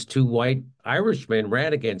because two white Irishmen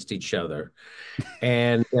ran against each other,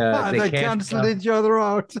 and they They can't. canceled each other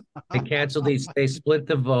out. They canceled these, they split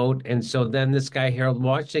the vote. And so then this guy, Harold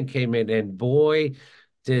Washington, came in, and boy,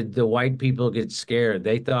 did the white people get scared.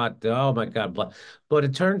 They thought, oh my God. But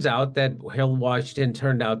it turns out that Harold Washington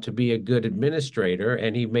turned out to be a good administrator,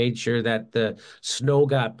 and he made sure that the snow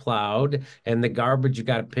got plowed and the garbage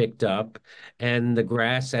got picked up and the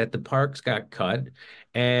grass at the parks got cut.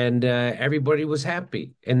 And everybody was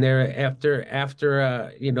happy. And there, after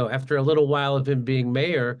a little while of him being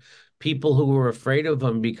mayor, people who were afraid of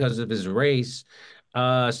him because of his race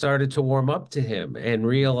started to warm up to him and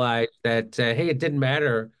realize that hey, it didn't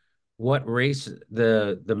matter what race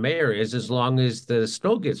the mayor is, as long as the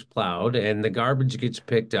snow gets plowed and the garbage gets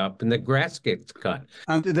picked up and the grass gets cut.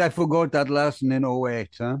 And they forgot that lesson in '08,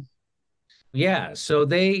 huh? Yeah, so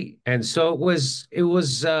it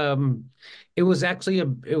was actually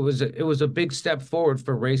it was a big step forward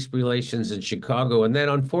for race relations in Chicago. And then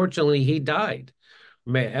unfortunately he died.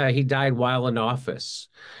 He died while in office.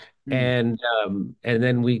 Hmm. And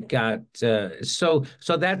then we got so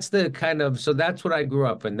that's the kind of, so that's what I grew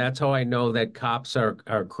up in. That's how I know that cops are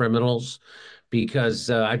criminals, because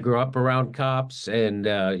I grew up around cops, and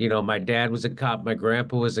my dad was a cop, my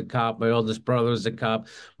grandpa was a cop, my oldest brother was a cop,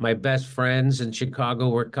 my best friends in Chicago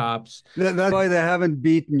were cops. That's why they haven't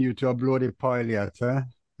beaten you to a bloody pile yet, huh?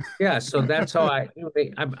 Yeah, so that's how I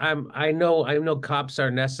know cops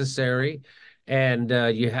are necessary, and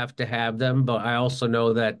you have to have them, but I also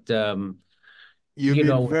know that You've you been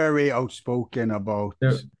know very outspoken about,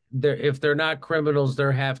 they're if they're not criminals,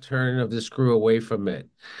 they're half turn of the screw away from it,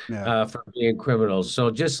 yeah, from being criminals.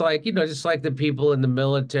 So just like the people in the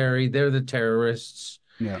military, they're the terrorists.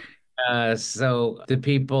 yeah. So the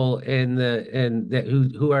people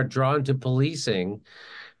who are drawn to policing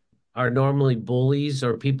are normally bullies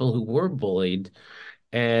or people who were bullied,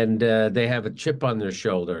 and they have a chip on their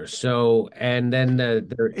shoulder. So, and then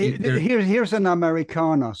Here's an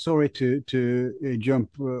Americana. Sorry to jump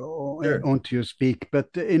sure. onto your speak, but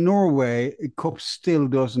in Norway, cops still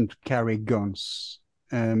doesn't carry guns.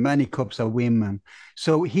 Many cops are women,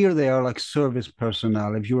 so here they are like service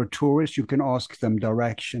personnel. If you're a tourist, you can ask them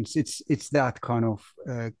directions. It's that kind of.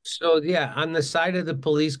 So yeah, on the side of the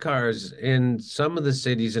police cars in some of the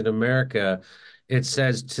cities in America, it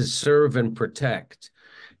says to serve and protect.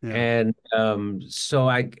 Yeah. And so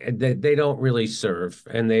they don't really serve,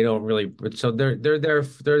 and they don't really, so they're there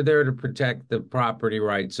to protect the property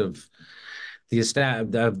rights of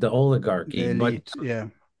the oligarchy. The But elite, yeah.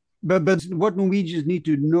 But what Norwegians need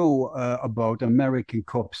to know about American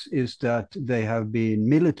cops is that they have been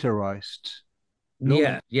militarized.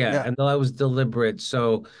 yeah, yeah, Yeah, and that was deliberate.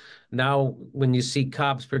 So now when you see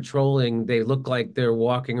cops patrolling, they look like they're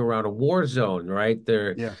walking around a war zone, right?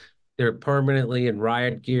 yeah. They're permanently in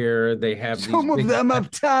riot gear. They have these Some of big, them have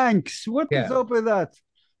tanks. What is yeah. up with that?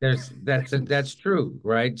 That's true,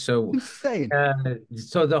 right? So, Insane. uh,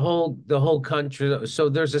 so the whole country. So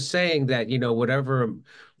there's a saying that whatever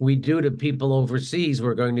we do to people overseas,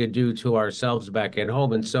 we're going to do to ourselves back at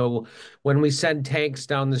home. And so when we send tanks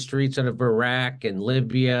down the streets of Iraq and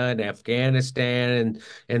Libya and Afghanistan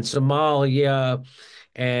and Somalia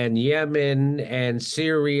and Yemen and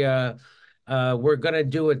Syria. We're going to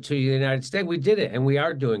do it to the United States. We did it, and we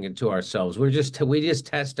are doing it to ourselves. We just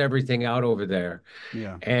test everything out over there.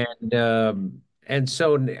 Yeah. And And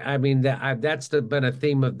so, I mean, that's been a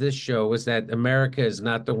theme of this show is that America is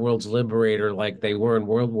not the world's liberator like they were in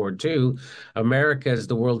World War II. America is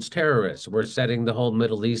the world's terrorists. We're setting the whole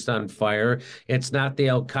Middle East on fire. It's not the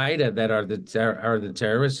Al Qaeda that are the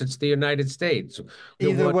terrorists. It's the United States.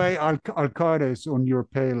 Either way, Al-Qaeda is on your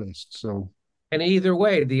pay list. So, And either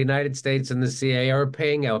way, the United States and the CIA are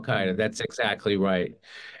paying Al Qaeda. That's exactly right.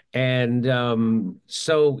 And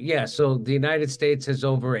so the United States has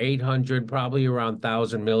over 800, probably around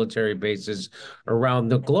 1,000 military bases around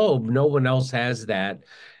the globe. No one else has that.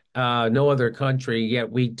 No other country. Yet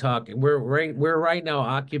we're right now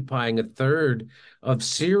occupying a third of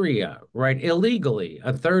Syria, right? Illegally,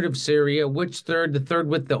 a third of Syria. Which third? The third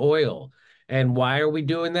with the oil. And why are we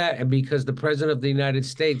doing that? And because the president of the United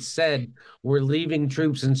States said we're leaving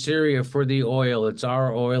troops in Syria for the oil. It's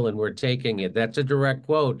our oil and we're taking it. That's a direct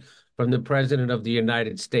quote from the president of the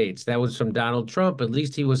United States. That was from Donald Trump. At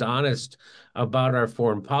least he was honest about our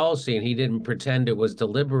foreign policy and he didn't pretend it was to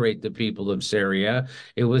liberate the people of Syria.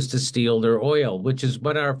 It was to steal their oil, which is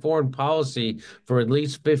what our foreign policy for at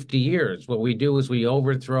least 50 years. What we do is we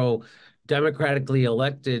overthrow democratically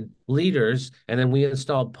elected leaders, and then we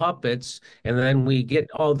install puppets, and then we get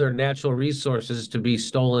all their natural resources to be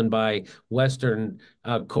stolen by Western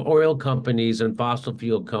oil companies and fossil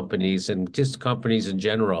fuel companies and just companies in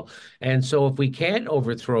general. And so if we can't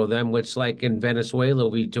overthrow them, which like in Venezuela,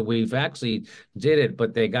 we've actually did it,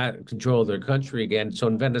 but they got control of their country again. So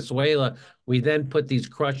in Venezuela, we then put these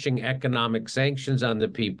crushing economic sanctions on the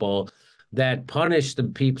people that punish the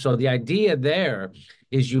people. So the idea there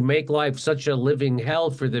is you make life such a living hell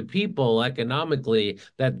for the people economically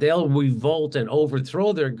that they'll revolt and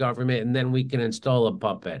overthrow their government, and then we can install a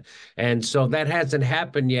puppet. And so that hasn't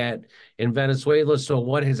happened yet in Venezuela. So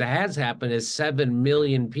what has happened is 7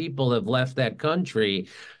 million people have left that country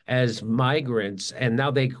as migrants. And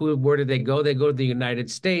now where do they go? They go to the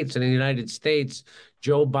United States. And in the United States,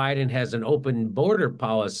 Joe Biden has an open border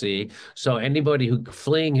policy. So anybody who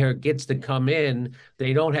fleeing here gets to come in.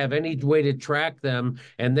 They don't have any way to track them.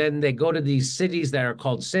 And then they go to these cities that are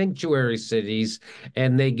called sanctuary cities,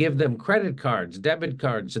 and they give them credit cards, debit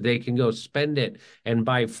cards, so they can go spend it and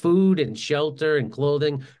buy food and shelter and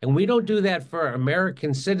clothing. And we don't do that for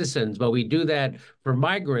American citizens, but we do that for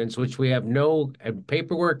migrants, which we have no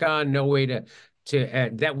paperwork on, no way to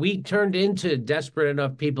that we turned into desperate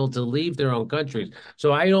enough people to leave their own countries.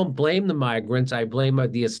 So I don't blame the migrants. I blame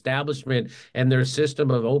the establishment and their system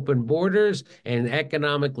of open borders and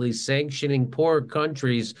economically sanctioning poor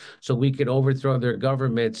countries so we could overthrow their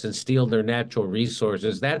governments and steal their natural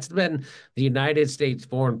resources. That's been the United States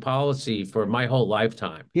foreign policy for my whole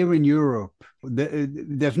lifetime. Here in Europe,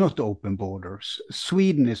 there's not open borders.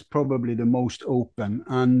 Sweden is probably the most open,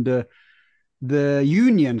 and the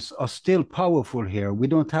unions are still powerful here. We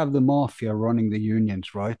don't have the mafia running the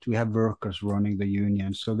unions, right? We have workers running the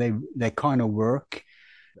unions, so they kind of work.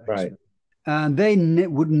 Right. And they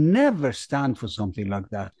would never stand for something like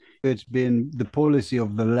that. It's been the policy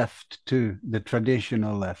of the left too, the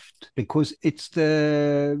traditional left, because it's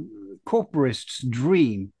the corporates'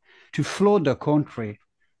 dream to flood a country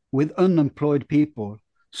with unemployed people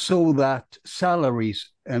so that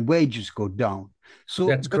salaries and wages go down. So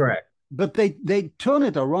that's correct. But they turn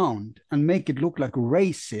it around and make it look like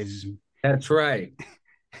racism. That's right.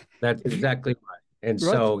 That's exactly right. And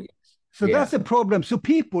right? So that's the problem. So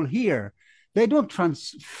people here, they don't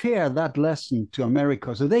transfer that lesson to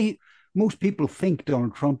America. So most people think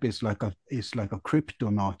Donald Trump is like a crypto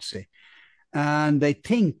Nazi. And they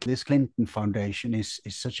think this Clinton Foundation is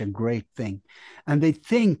such a great thing. And they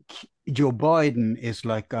think Joe Biden is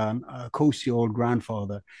like a cozy old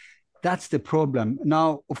grandfather. That's the problem.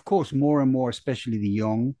 Now, of course, more and more, especially the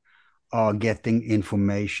young, are getting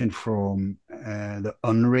information from the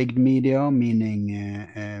unrigged media,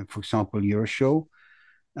 meaning, for example, your show,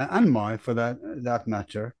 and mine for that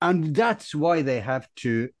matter. And that's why they have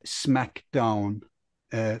to smack down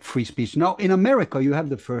free speech. Now, in America, you have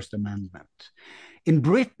the First Amendment. In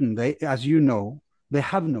Britain, as you know, they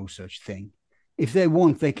have no such thing. If they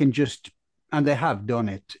want, they can just, and they have done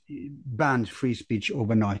it, banned free speech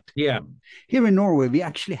overnight. Yeah. Here in Norway, we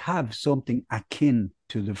actually have something akin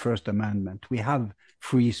to the First Amendment. We have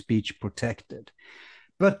free speech protected.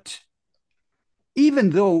 But even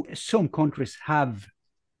though some countries have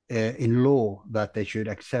in law that they should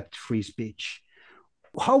accept free speech,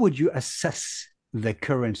 how would you assess the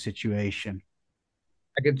current situation?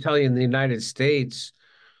 I can tell you in the United States,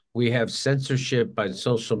 we have censorship by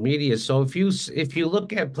social media. So if you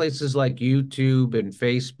look at places like YouTube and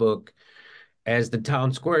Facebook as the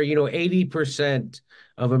town square, 80%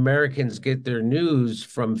 of Americans get their news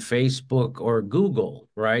from Facebook or Google,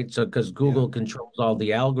 right? So because Google controls all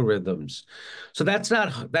the algorithms. So that's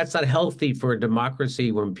not healthy for a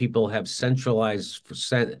democracy when people have centralized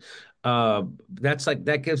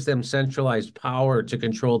that gives them centralized power to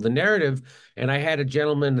control the narrative. And I had a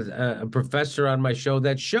gentleman, a professor on my show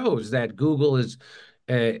that shows that Google is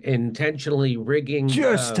intentionally rigging.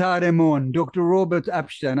 Just had him on, Dr. Robert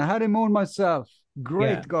Epstein. I had him on myself. Yeah.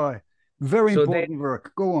 Great guy. Very So important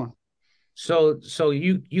work. Go on. so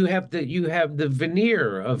you have the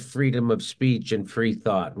veneer of freedom of speech and free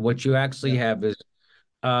thought. What you actually have is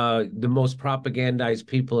the most propagandized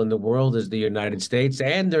people in the world is the United States,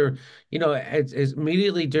 and they're, it's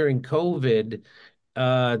immediately during COVID,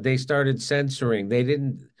 they started censoring. They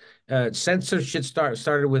didn't. Censorship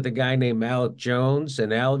started with a guy named Alex Jones,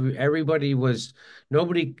 and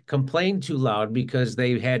nobody complained too loud because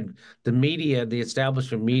they had the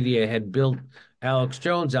establishment media had built Alex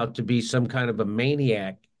Jones out to be some kind of a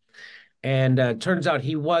maniac. And turns out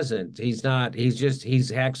he wasn't. He's not.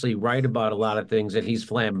 He's actually right about a lot of things, and he's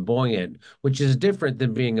flamboyant, which is different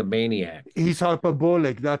than being a maniac. He's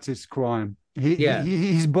hyperbolic. That's his crime. Yeah,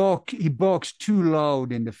 He barks too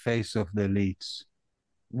loud in the face of the elites.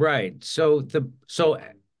 right. So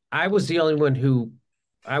I was the only one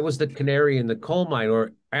I was the canary in the coal mine,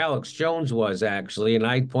 or Alex Jones was actually, and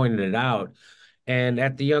I pointed it out. And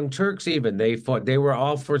at the Young Turks, even they were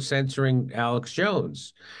all for censoring Alex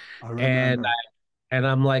Jones. I And remember. And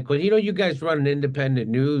I'm like, well, you guys run an independent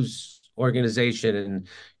news organization, and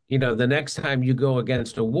the next time you go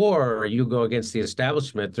against a war or you go against the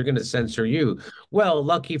establishment, they're going to censor you. Well,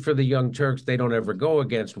 lucky for the Young Turks, they don't ever go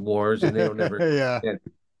against wars, and Yeah,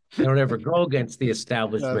 they don't ever go against the that's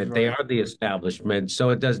establishment. They right. are the establishment, so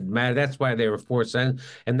it doesn't matter. That's why they were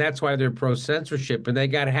and that's why they're pro censorship, and they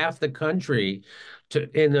got half the country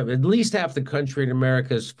at least half the country in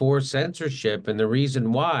America is for censorship, and the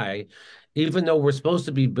reason why, even though we're supposed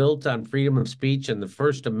to be built on freedom of speech and the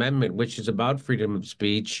First Amendment, which is about freedom of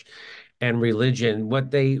speech and religion,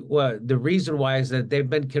 the reason why is that they've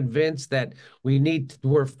been convinced that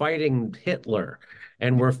we're fighting Hitler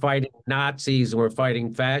and we're fighting Nazis and we're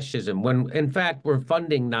fighting fascism, when in fact we're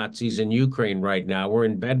funding Nazis in Ukraine right now. We're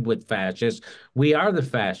in bed with fascists. We are the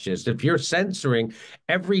fascists. If you're censoring,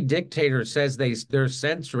 every dictator says they're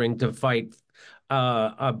censoring to fight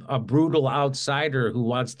a brutal outsider who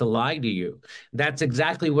wants to lie to you. That's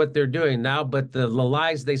exactly what they're doing now. But the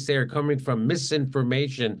lies they say are coming from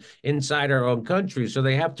misinformation inside our own country. So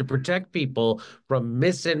they have to protect people from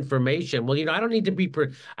misinformation. Well, I don't need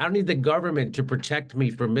I don't need the government to protect me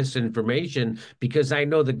from misinformation, because I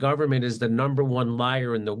know the government is the number one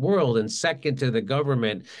liar in the world. And second to the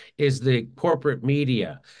government is the corporate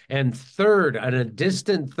media. And third, and a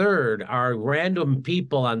distant third, are random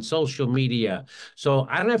people on social media. So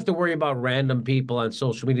I don't have to worry about random people on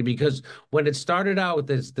social media, because when it started out with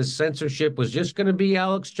the censorship was just going to be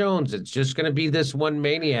Alex Jones. It's just going to be this one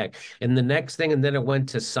maniac. And the next thing, and then it went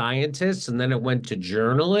to scientists, and then it went to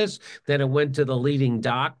journalists, then it went to the leading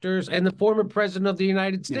doctors, and the former president of the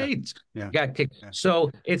United States got kicked. Yeah. So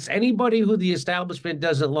it's anybody who the establishment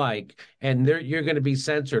doesn't like, and you're going to be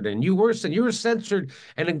censored. And you were censored.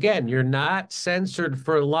 And again, you're not censored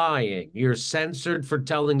for lying. You're censored for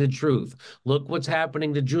telling the truth. Look what's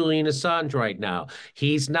happening to Julian Assange right now.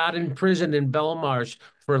 He's not in prison in Belmarsh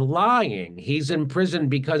for lying. He's in prison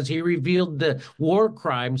because he revealed the war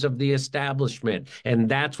crimes of the establishment, and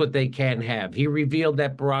that's what they can't have. He revealed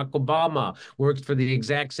that Barack Obama works for the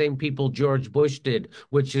exact same people George Bush did,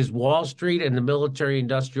 which is Wall Street and the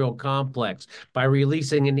military-industrial complex, by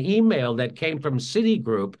releasing an email that came from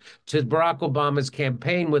Citigroup to Barack Obama's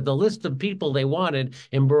campaign with a list of people they wanted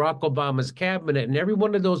in Barack Obama's cabinet, and every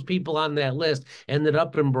one of those people on that list ended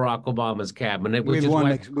up in Barack Obama's cabinet, which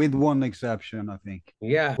with one exception, I think.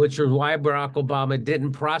 Yeah, which is why Barack Obama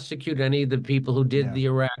didn't prosecute any of the people who did the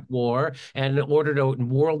Iraq War, and ordered a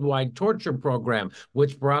worldwide torture program,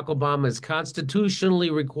 which Barack Obama is constitutionally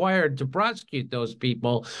required to prosecute those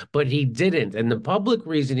people, but he didn't. And the public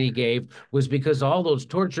reason he gave was because all those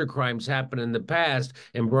torture crimes happened in the past,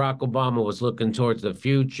 and Barack Obama was looking towards the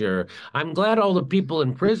future. I'm glad all the people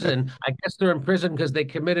in prison, I guess they're in prison because they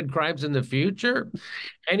committed crimes in the future.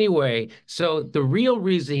 Anyway, so the real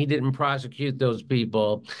reason he didn't prosecute those people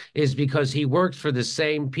is because he works for the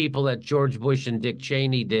same people that George Bush and Dick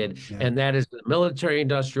Cheney did, and that is the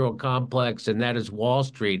military-industrial complex, and that is Wall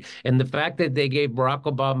Street. And the fact that they gave Barack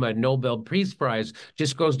Obama a Nobel Peace Prize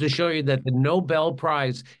just goes to show you that the Nobel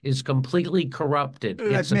Prize is completely corrupted.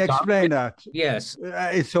 Let me explain that. Yes.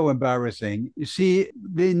 It's so embarrassing. You see,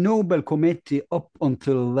 the Nobel Committee up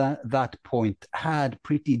until that point had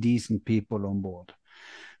pretty decent people on board.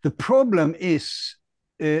 The problem is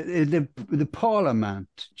the parliament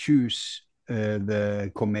choose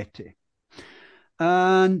the committee.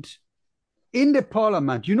 And in the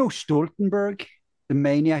parliament, you know Stoltenberg, the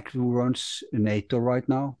maniac who runs NATO right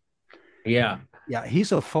now? Yeah. Yeah,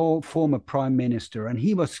 he's a former prime minister, and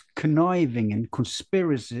he was conniving and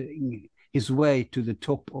conspiring his way to the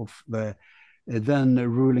top of the then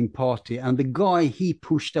ruling party. And the guy he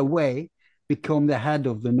pushed away became the head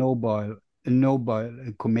of the Nobel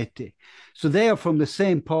committee. So they are from the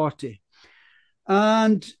same party.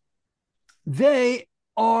 And they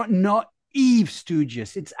are naive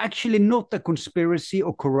stooges. It's actually not a conspiracy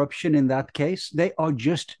or corruption in that case. They are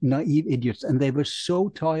just naive idiots. And they were so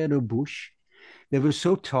tired of Bush. They were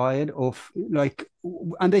so tired of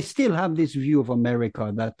and they still have this view of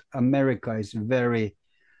America, that America is very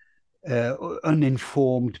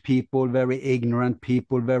uninformed people, very ignorant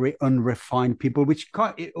people, very unrefined people, which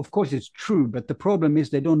of course is true. But the problem is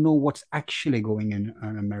they don't know what's actually going in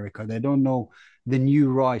America. They don't know the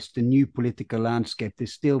new rise, the new political landscape. They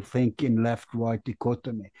still think in left-right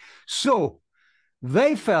dichotomy. So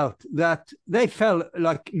they felt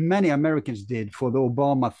like many Americans did for the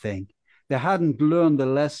Obama thing. They hadn't learned the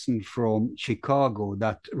lesson from Chicago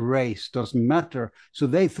that race doesn't matter. So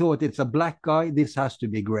they thought, it's a black guy, this has to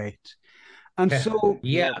be great. And so,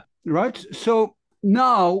 yeah, right. So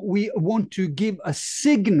now we want to give a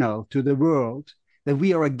signal to the world that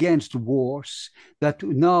we are against wars, that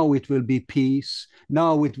now it will be peace,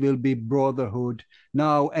 now it will be brotherhood,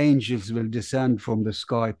 now angels will descend from the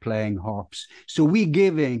sky playing harps. So we're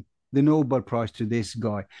giving the Nobel Prize to this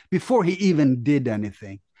guy before he even did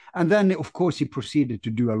anything. And then, of course, he proceeded to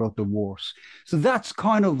do a lot of wars. So that's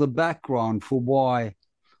kind of the background for why,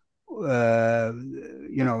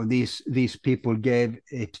 these people gave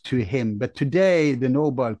it to him. But today, the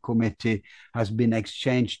Nobel Committee has been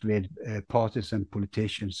exchanged with partisan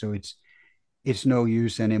politicians. So it's no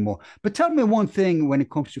use anymore. But tell me one thing when it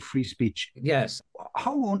comes to free speech. Yes.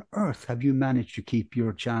 How on earth have you managed to keep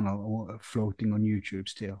your channel floating on YouTube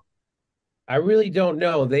still? I really don't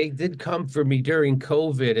know. They did come for me during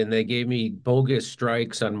COVID and they gave me bogus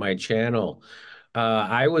strikes on my channel.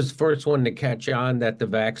 I was the first one to catch on that the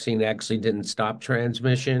vaccine actually didn't stop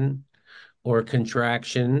transmission or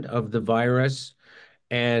contraction of the virus.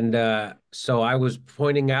 And so I was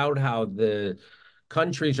pointing out how the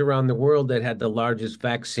countries around the world that had the largest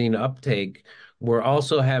vaccine uptake were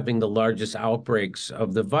also having the largest outbreaks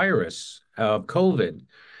of the virus of COVID.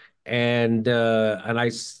 And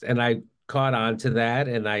I caught on to that,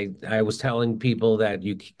 and I was telling people that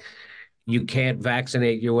you can't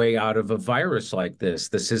vaccinate your way out of a virus like this.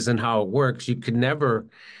 This isn't how it works. You could never.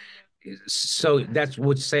 So that's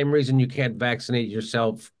the same reason you can't vaccinate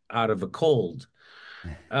yourself out of a cold.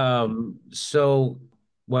 So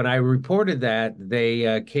when I reported that,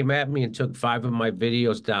 they came at me and took 5 of my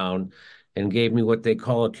videos down and gave me what they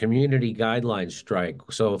call a community guideline strike.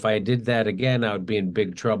 So if I did that again, I would be in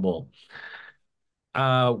big trouble.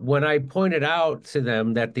 When I pointed out to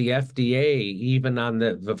them that the FDA, even on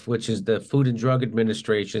which is the Food and Drug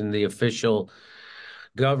Administration, the official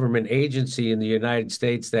government agency in the United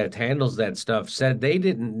States that handles that stuff, said they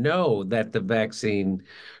didn't know that the vaccine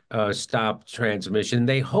stopped transmission.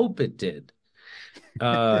 They hope it did.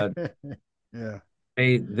 Yeah.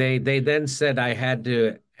 They then said I had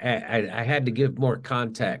to give more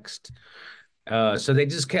context. So they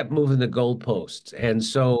just kept moving the goalposts, and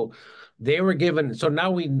so they were given. So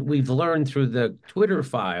now we've learned through the Twitter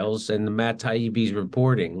files and the Matt Taibbi's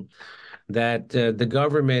reporting that the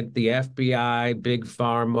government, the FBI, Big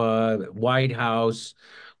Pharma, White House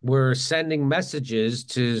were sending messages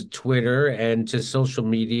to Twitter and to social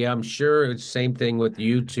media. I'm sure it's the same thing with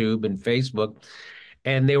YouTube and Facebook.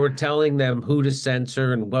 And they were telling them who to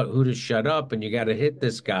censor and who to shut up, and you got to hit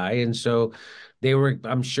this guy. And so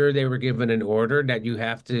I'm sure they were given an order that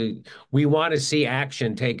we want to see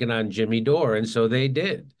action taken on Jimmy Dore. And so they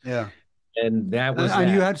did. Yeah. And that was and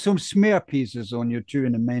you had some smear pieces on you too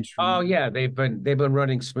in the mainstream. Oh yeah, they've been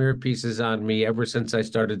running smear pieces on me ever since I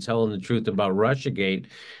started telling the truth about Russiagate,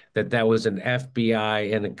 that was an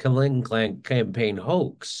FBI and a Clinton campaign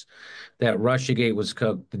hoax, that Russiagate was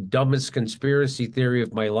the dumbest conspiracy theory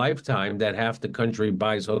of my lifetime, that half the country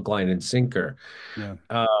buys hook, line, and sinker. Yeah.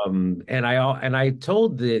 And I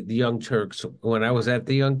told the Young Turks when I was at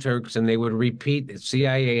the Young Turks, and they would repeat the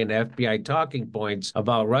CIA and FBI talking points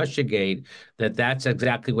about Russiagate, that's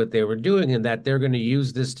exactly what they were doing, and that they're going to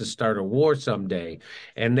use this to start a war someday.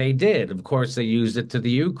 And they did. Of course, they used it to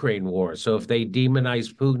the Ukraine war. So if they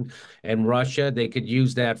demonize Putin Ukraine and Russia, they could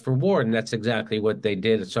use that for war. And that's exactly what they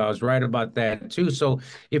did. So I was right about that too. So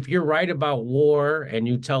if you're right about war and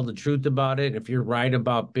you tell the truth about it, if you're right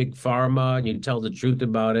about big pharma and you tell the truth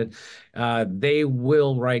about it, they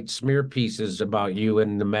will write smear pieces about you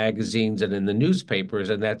in the magazines and in the newspapers.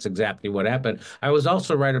 And that's exactly what happened. I was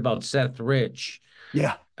also right about Seth Rich.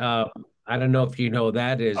 Yeah. Uh, I don't know if you know who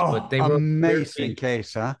that is, but Oh, they wrote a smear amazing piece.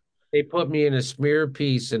 case, huh? They put me in a smear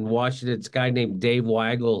piece in Washington. It's a guy named Dave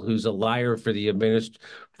Weigel, who's a liar for the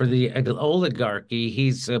oligarchy.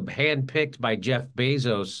 He's handpicked by Jeff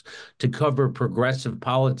Bezos to cover progressive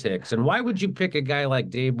politics. And why would you pick a guy like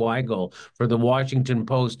Dave Weigel for the Washington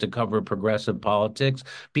Post to cover progressive politics?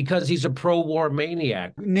 Because he's a pro-war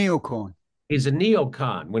maniac. Neocon. He's a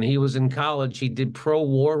neocon. When he was in college, he did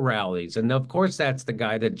pro-war rallies. And of course, that's the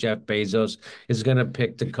guy that Jeff Bezos is going to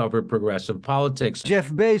pick to cover progressive politics. Jeff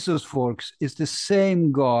Bezos, folks, is the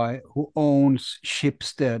same guy who owns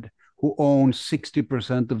Schibsted, who owns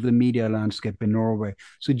 60% of the media landscape in Norway.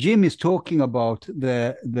 So Jim is talking about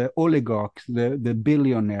the oligarch, the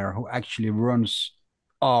billionaire who actually runs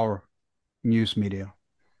our news media.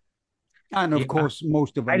 And of course,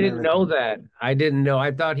 most of America. I didn't know that. I didn't know.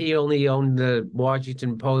 I thought he only owned the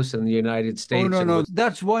Washington Post in the United States. Oh, no.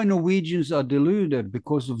 That's why Norwegians are deluded,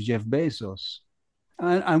 because of Jeff Bezos.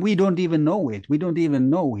 And we don't even know it. We don't even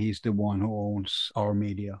know he's the one who owns our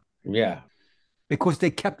media. Yeah. Because they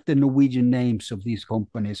kept the Norwegian names of these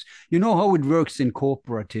companies. You know how it works in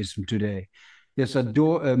corporatism today. There's a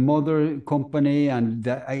mother company, and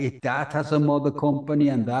that has a mother company,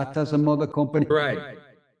 and that has a mother company. Right.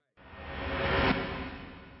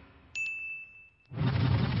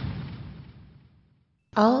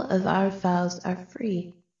 All of our files are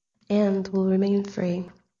free and will remain free.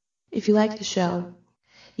 If you like the show,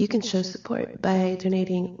 you can show support by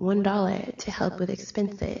donating $1 to help with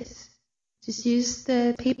expenses. Just use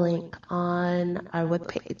the PayPal link on our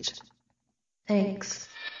webpage. Thanks.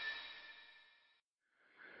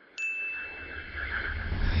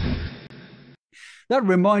 That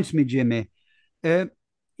reminds me, Jimmy, the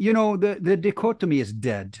dichotomy is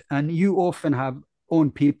dead, and you often have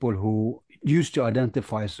own people who used to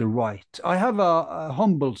identify as the right. I have a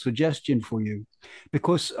humble suggestion for you,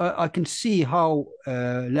 because I can see how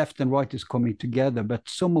left and right is coming together, but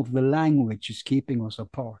some of the language is keeping us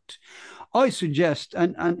apart. I suggest,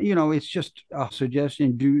 and it's just a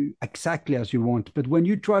suggestion, do exactly as you want, but when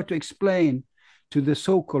you try to explain to the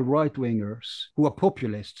so-called right-wingers who are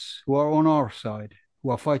populists, who are on our side, who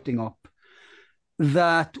are fighting up,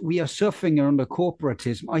 that we are suffering under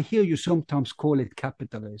corporatism, I hear you sometimes call it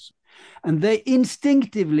capitalism. And they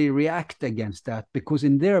instinctively react against that, because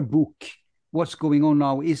in their book, what's going on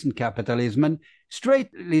now isn't capitalism. And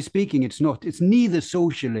straightly speaking, it's not. It's neither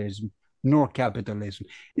socialism nor capitalism.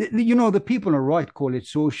 The people on the right call it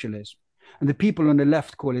socialism, and the people on the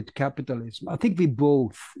left call it capitalism. I think we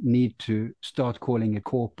both need to start calling it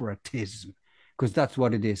corporatism, because that's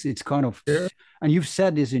what it is. It's kind of, yeah. And you've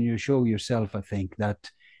said this in your show yourself, I think, that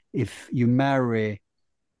if you marry,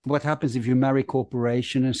 what happens if you marry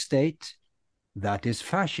corporation and state? That is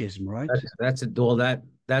fascism, right? That's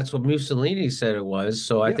what Mussolini said it was.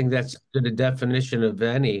 So I think that's the definition of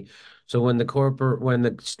any. So when the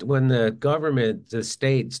government, the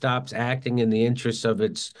state, stops acting in the interests of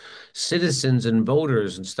its citizens and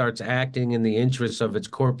voters and starts acting in the interests of its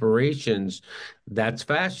corporations, that's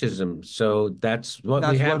fascism. So that's what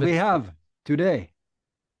we have today.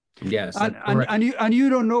 Yes, and you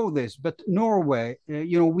don't know this, but Norway,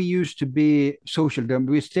 we used to be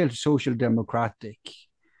we're still social democratic,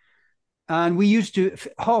 and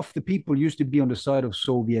half the people used to be on the side of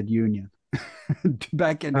Soviet Union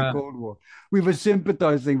back in the Cold War. We were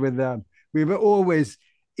sympathizing with them. We were always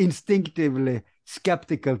instinctively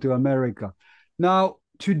skeptical to America. Now,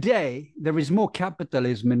 today, there is more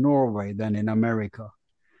capitalism in Norway than in America.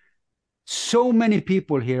 So many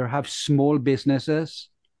people here have small businesses,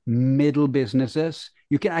 middle businesses.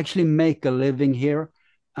 You can actually make a living here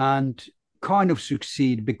and kind of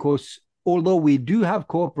succeed, because although we do have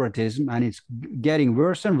corporatism and it's getting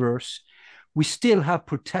worse and worse, we still have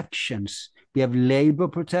protections. We have labor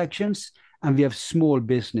protections and we have small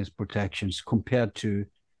business protections compared to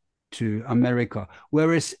America.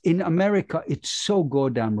 Whereas in America, it's so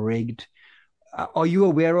goddamn rigged. Are you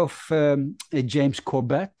aware of James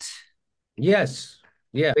Corbett? Yes.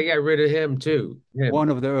 Yeah, they got rid of him too. Yeah. One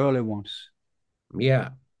of the early ones. Yeah.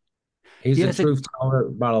 He's the truth teller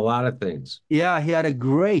about a lot of things. Yeah, he had a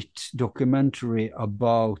great documentary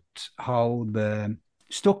about how the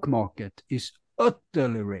stock market is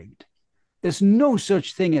utterly rigged. There's no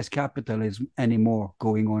such thing as capitalism anymore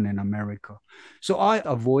going on in America. So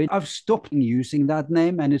I've stopped using that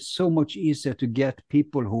name, and it's so much easier to get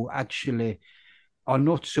people who actually are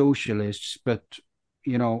not socialists, but,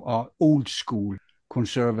 are old school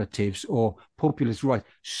conservatives or populist right.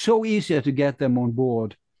 So easier to get them on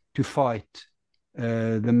board to fight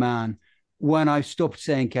the man. When I stopped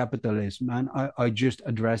saying capitalism, and I just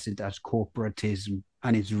address it as corporatism,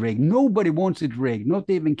 and it's rigged. Nobody wants it rigged, not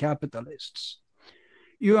even capitalists.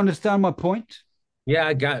 You understand my point? Yeah,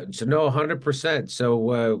 I got to know 100%.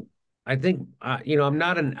 So I think I'm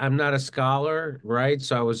not a scholar, right?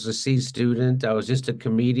 So I was a C student. I was just a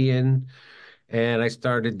comedian, and I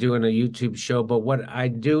started doing a YouTube show. But what I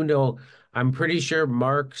do know, I'm pretty sure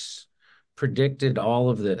Marx predicted all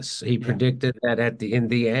of this. He Yeah. predicted that at the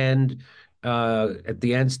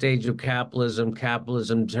end stage of capitalism,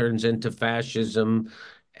 capitalism turns into fascism,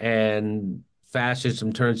 and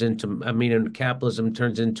fascism turns into, and capitalism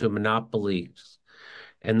turns into monopolies.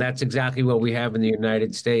 And that's exactly what we have in the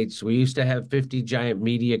United States. We used to have 50 giant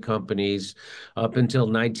media companies up until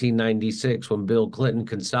 1996 when Bill Clinton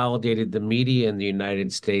consolidated the media in the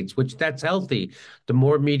United States, which that's healthy. The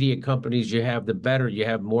more media companies you have, the better. You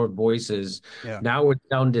have more voices. Yeah. Now we're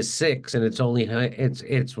down to six, and it's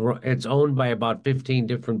owned by about 15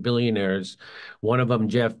 different billionaires, one of them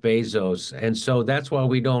Jeff Bezos. And so that's why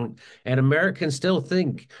we don't, and Americans still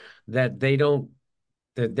think that they don't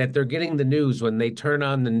that they're getting the news when they turn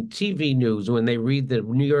on the TV news, when they read the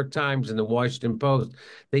New York Times and the Washington Post.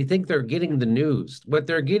 They think they're getting the news. What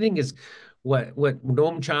they're getting is what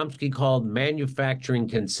Noam Chomsky called manufacturing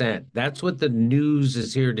consent. That's what the news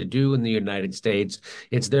is here to do in the United States.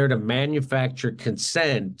 It's there to manufacture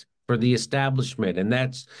consent for the establishment, and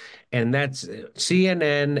that's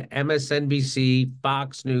CNN, MSNBC,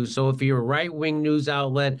 Fox News. So if you're a right-wing news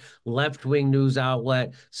outlet, left-wing news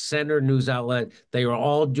outlet, center news outlet, they are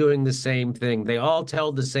all doing the same thing. They all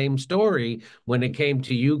tell the same story when it came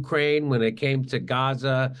to Ukraine, when it came to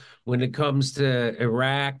Gaza, when it comes to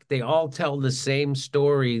Iraq. They all tell the same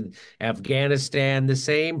story. Afghanistan, the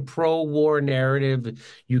same pro-war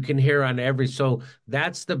narrative you can hear on every. So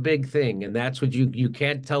that's the big thing, and that's what you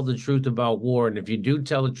can't tell the truth about war. And if you do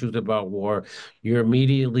tell the truth about war, you're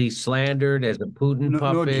immediately slandered as a Putin Not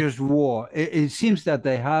puppet. just war. It seems that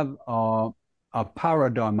they have a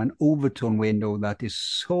paradigm, an overtone window that is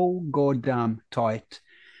so goddamn tight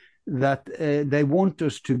that they want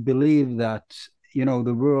us to believe that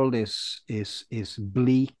the world is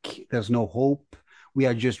bleak. There's no hope. We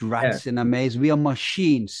are just Yeah. rats in a maze. We are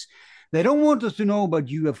machines. They don't want us to know about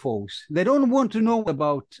UFOs. They don't want to know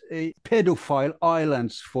about pedophile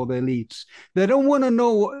islands for the elites. They don't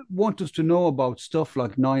want us to know about stuff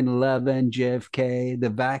like 9/11, JFK, the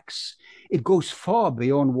vax. It goes far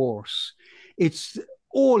beyond wars. It's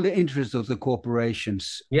all the interests of the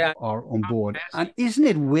corporations Yeah. are on board. And isn't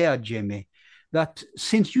it weird, Jimmy, that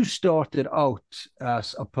since you started out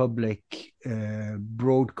as a public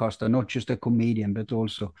broadcaster, not just a comedian, but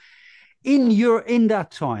also in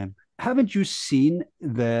that time, haven't you seen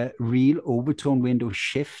the real overtone window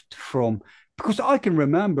shift from? Because I can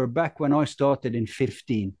remember back when I started in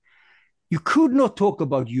 15, you could not talk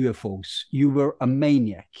about UFOs. You were a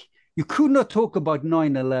maniac. You could not talk about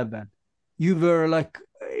 9/11. You were like,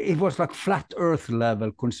 it was like flat earth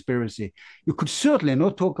level conspiracy. You could certainly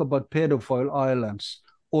not talk about pedophile islands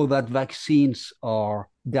or that vaccines are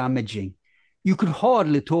damaging. You could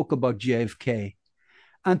hardly talk about JFK.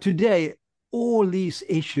 And today, all these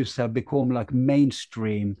issues have become like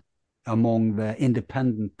mainstream among the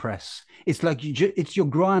independent press. It's like it's your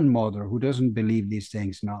grandmother who doesn't believe these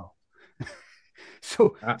things now.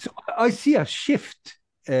 So I see a shift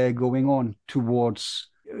going on towards,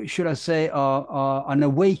 should I say, an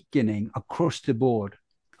awakening across the board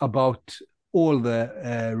about all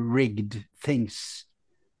the rigged things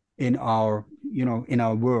in our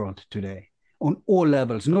world today, on all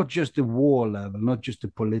levels, not just the war level, not just the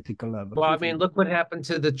political level. Well, I mean, look what happened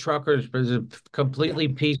to the truckers. It was a completely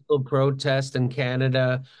peaceful protest in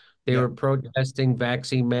Canada. They Yeah. were protesting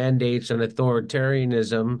vaccine mandates and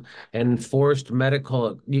authoritarianism and forced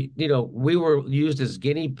medical. We were used as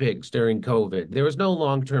guinea pigs during COVID. There was no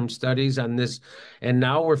long-term studies on this, and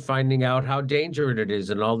now we're finding out how dangerous it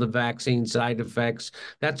is and all the vaccine side effects.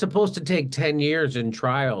 That's supposed to take 10 years in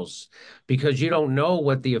trials because you don't know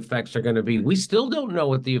what the effects are going to be. We still don't know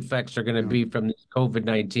what the effects are going to be from these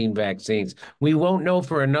COVID-19 vaccines. We won't know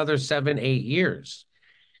for another 7, 8 years.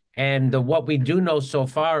 And what we do know so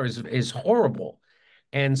far is horrible.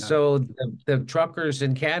 And No. so the truckers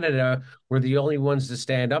in Canada were the only ones to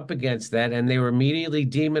stand up against that, and they were immediately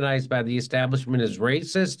demonized by the establishment as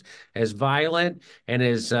racist, as violent, and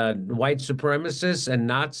as white supremacists and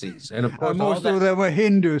Nazis. And of And course, all most that, of them were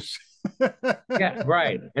Hindus. yeah,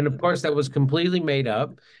 right. And of course, that was completely made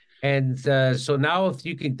up. And so now, if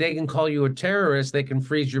they can call you a terrorist, they can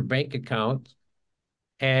freeze your bank account,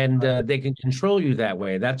 and they can control you that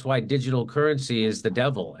way. That's why digital currency is the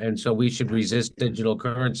devil. And so we should resist digital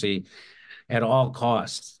currency at all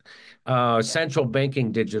costs. Central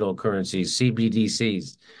banking digital currencies,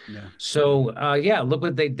 CBDCs. Yeah. So yeah, look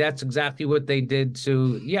what that's exactly what they did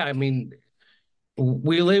to, yeah, I mean,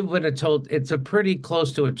 we live in it's a pretty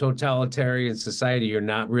close to a totalitarian society. You're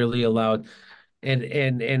not really allowed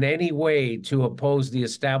in any way to oppose the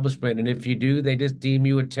establishment. And if you do, they just deem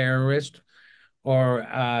you a terrorist, or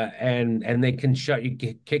and they can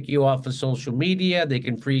kick you off of social media. They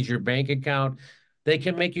can freeze your bank account. They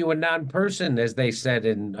can make you a non-person, as they said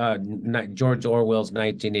in George Orwell's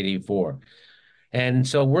 1984. And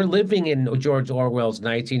so we're living in George Orwell's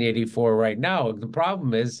 1984 right now. The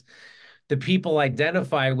problem is the people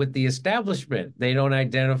identify with the establishment. They don't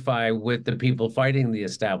identify with the people fighting the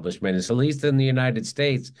establishment. It's at least in the United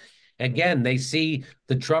States. Again, they see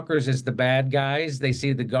the truckers as the bad guys. They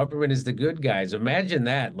see the government as the good guys. Imagine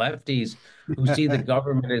that, lefties who see the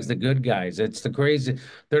government as the good guys. It's the crazy.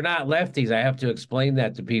 They're not lefties. I have to explain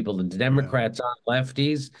that to people. The Democrats aren't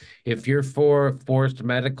lefties. If you're for forced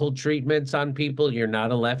medical treatments on people, you're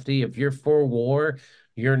not a lefty. If you're for war,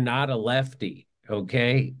 you're not a lefty.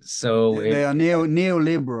 Okay, so They are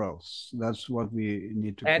neoliberals. That's what we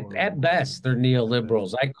need to call at them. best they're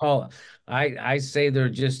neoliberals. I say they're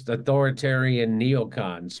just authoritarian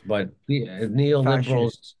neocons, but neoliberals.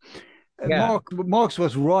 Fascists. Yeah, Marx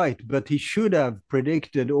was right, but he should have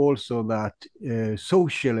predicted also that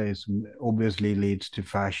socialism obviously leads to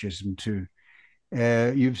fascism too.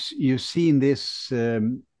 You've seen this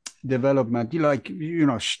development, like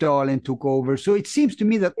Stalin took over. So it seems to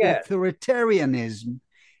me that yeah, authoritarianism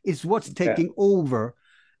is what's yeah. taking over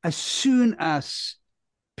as soon as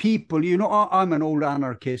people. I'm an old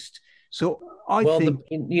anarchist, so I Well, think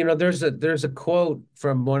there's a quote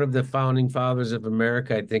from one of the founding fathers of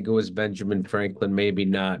America. I think it was Benjamin Franklin, maybe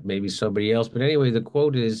not, maybe somebody else. But anyway, the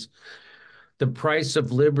quote is, "The price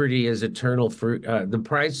of liberty is eternal fruit. The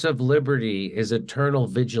price of liberty is eternal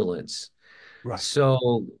vigilance." right.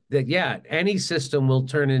 So that, yeah, any system will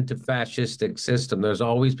turn into fascistic system. There's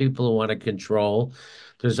always people who want to control.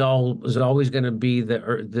 There's always going to be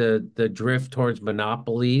the drift towards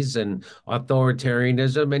monopolies and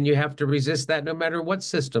authoritarianism, and you have to resist that no matter what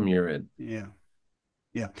system you're in. Yeah.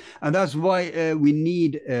 Yeah, and that's why we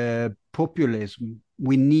need populism.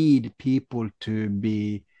 We need people to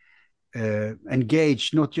be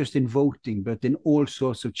engaged, not just in voting, but in all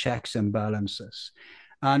sorts of checks and balances.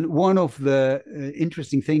 And one of the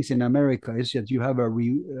interesting things in America is that you have a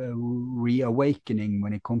reawakening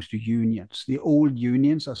when it comes to unions. The old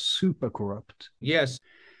unions are super corrupt. Yes.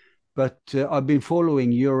 But I've been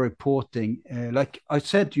following your reporting. Like I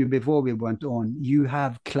said to you before we went on, you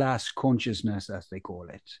have class consciousness, as they call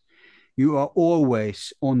it. You are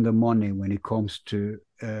always on the money when it comes to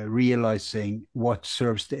realizing what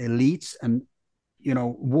serves the elites, and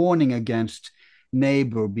warning against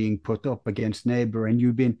neighbor being put up against neighbor. And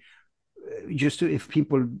you've been if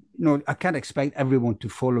people, I can't expect everyone to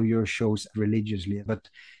follow your shows religiously, but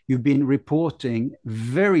you've been reporting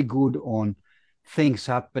very good on things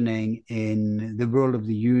happening in the world of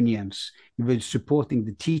the unions. You were supporting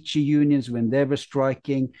the teacher unions when they were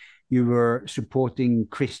striking. You were supporting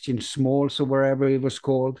Christian Smalls or wherever it was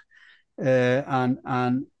called. And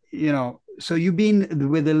so you've been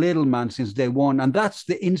with the little man since day one. And that's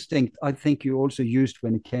the instinct I think you also used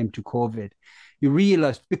when it came to COVID. You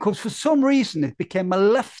realized, because for some reason it became a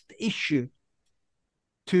left issue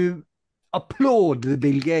to applaud the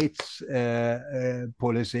Bill Gates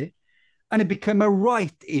policy, and it became a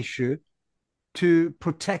right issue to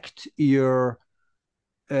protect your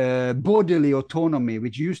bodily autonomy,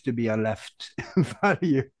 which used to be a left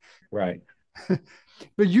value. Right.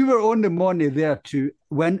 But you were on the money there too,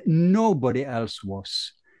 when nobody else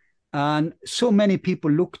was. And so many people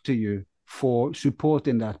looked to you for support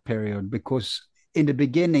in that period, because in the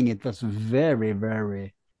beginning it was very,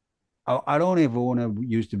 very, I don't even want to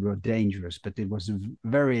use the word dangerous, but it was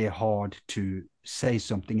very hard to say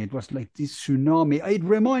something. It was like this tsunami. It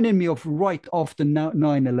reminded me of right after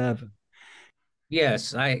 9/11.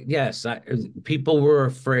 Yes, people were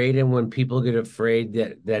afraid, and when people get afraid,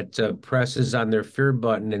 that presses on their fear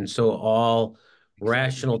button, and so all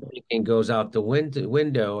rational thinking goes out the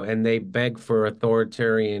window, and they beg for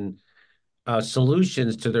authoritarian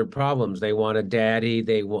solutions to their problems. They want a daddy.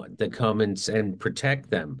 They want to come and protect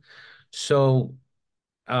them. So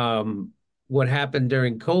um, what happened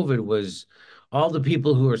during COVID was all the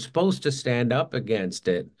people who were supposed to stand up against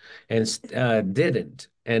it and didn't.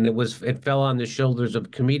 And it fell on the shoulders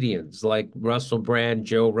of comedians like Russell Brand,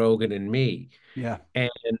 Joe Rogan, and me. Yeah.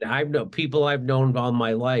 And people I've known all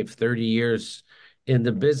my life, 30 years in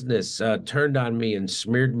the business, turned on me and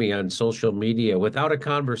smeared me on social media without a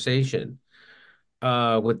conversation.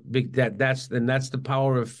 With big that's the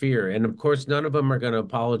power of fear, and of course none of them are going to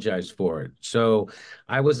apologize for it. So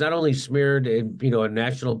I was not only smeared in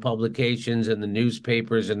national publications and the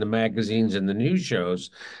newspapers and the magazines and the news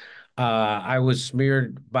shows. I was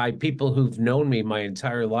smeared by people who've known me my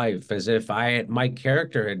entire life as if my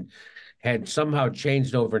character had somehow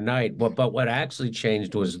changed overnight. But what actually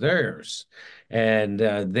changed was theirs. And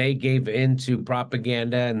they gave into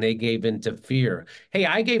propaganda and they gave into fear. Hey,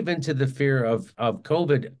 I gave into the fear of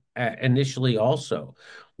COVID initially also.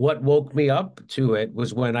 What woke me up to it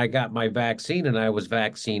was when I got my vaccine and I was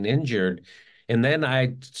vaccine injured. And then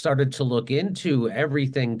I started to look into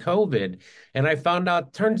everything COVID, and I found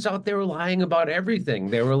out, turns out they were lying about everything.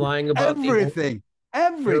 They were lying about everything.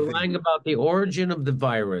 They were lying about the origin of the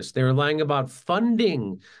virus. They were lying about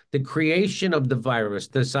funding the creation of the virus,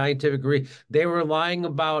 the scientific. They were lying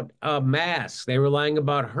about masks. They were lying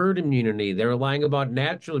about herd immunity. They were lying about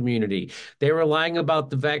natural immunity. They were lying about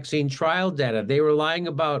the vaccine trial data. They were lying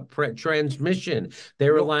about transmission. They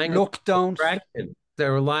were lying lockdowns. About they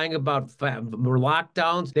were lying about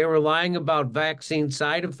lockdowns. They were lying about vaccine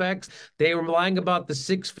side effects. They were lying about the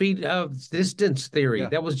 6 feet of distance theory. Yeah.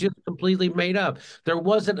 That was just completely made up. There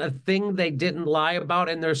wasn't a thing they didn't lie about,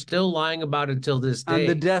 and they're still lying about it till this day. And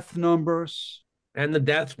the death numbers. And the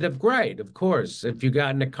death, right, of course. If you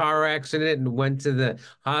got in a car accident and went to the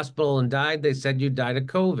hospital and died, they said you died of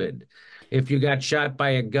COVID. If you got shot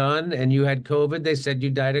by a gun and you had COVID, they said you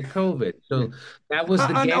died of COVID. So that was the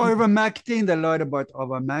game. And ivermectin, they lied about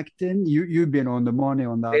ivermectin. You've been on the money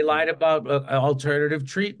on that. They lied about alternative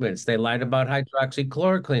treatments. They lied about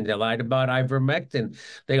hydroxychloroquine. They lied about ivermectin.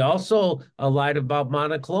 They also lied about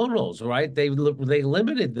monoclonals, right? They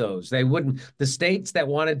limited those. They wouldn't. The states that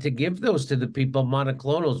wanted to give those to the people,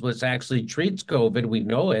 monoclonals, which actually treats COVID, we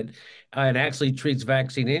know it, and actually treats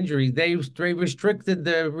vaccine injury, they restricted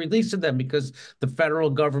the release of them because the federal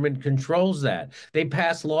government controls that. They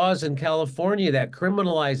passed laws in California that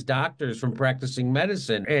criminalize doctors from practicing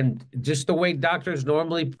medicine, and just the way doctors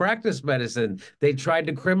normally practice medicine, they tried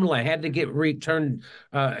to criminalize. It had to get returned.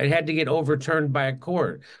 It had to get overturned by a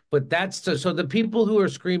court. But so the people who are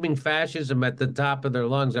screaming fascism at the top of their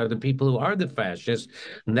lungs are the people who are the fascists,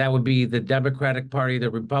 and that would be the Democratic Party,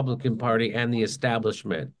 the Republican Party, and the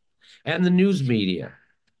establishment. And the news media.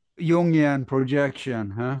 Jungian projection,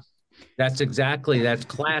 huh? That's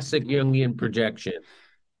classic Jungian projection.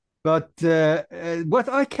 But what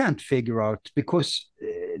I can't figure out, because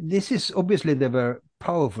this is obviously there were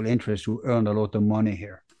powerful interests who earned a lot of money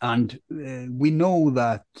here. And we know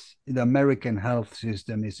that the American health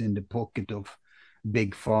system is in the pocket of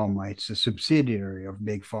Big Pharma. It's a subsidiary of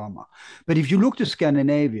Big Pharma. But if you look to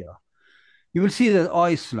Scandinavia, you will see that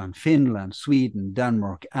Iceland, Finland, Sweden,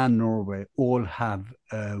 Denmark, and Norway all have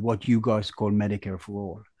what you guys call Medicare for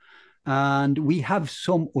all. And we have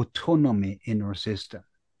some autonomy in our system.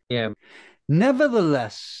 Yeah.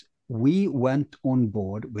 Nevertheless, we went on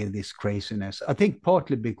board with this craziness. I think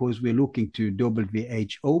partly because we're looking to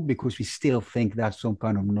WHO, because we still think that's some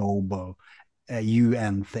kind of noble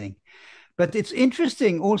UN thing. But it's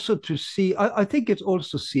interesting also to see, I think it's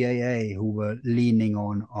also CIA who were leaning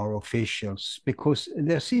on our officials, because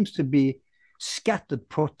there seems to be scattered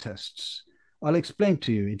protests. I'll explain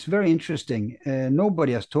to you. It's very interesting.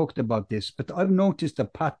 Nobody has talked about this, but I've noticed a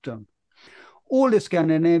pattern. All the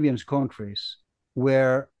Scandinavian countries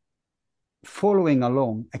were following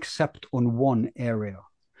along except on one area,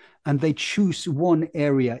 and they choose one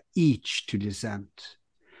area each to dissent.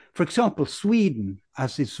 For example, Sweden,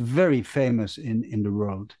 as it's very famous in the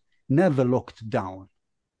world, never locked down.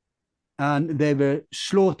 And they were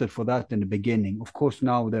slaughtered for that in the beginning. Of course,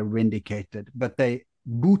 now they're vindicated, but they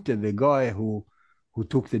booted the guy who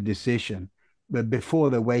took the decision, but before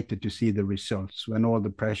they waited to see the results when all the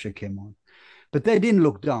pressure came on. But they didn't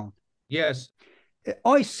look down. Yes.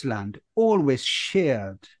 Iceland always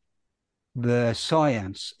shared the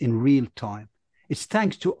science in real time. It's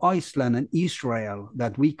thanks to Iceland and Israel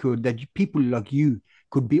that people like you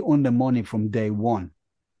could be on the money from day one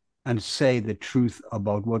and say the truth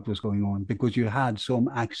about what was going on, because you had some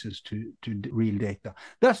access to real data.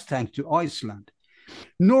 That's thanks to Iceland.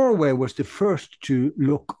 Norway was the first to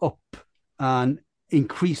look up and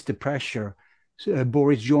increased the pressure. So,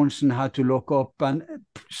 Boris Johnson had to lock up, and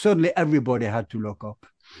suddenly everybody had to lock up.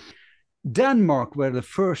 Denmark were the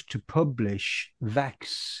first to publish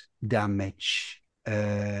vax damage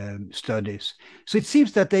studies. So it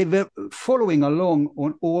seems that they were following along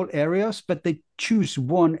on all areas, but they choose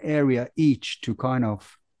one area each to kind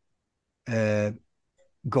of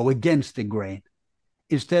go against the grain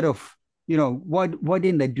instead of, why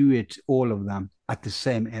didn't they do it, all of them at the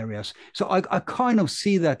same areas? So I kind of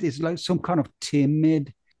see that it's like some kind of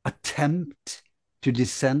timid attempt to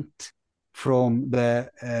dissent from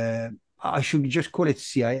the I should just call it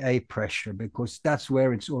CIA pressure, because that's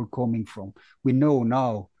where it's all coming from. We know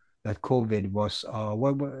now that COVID was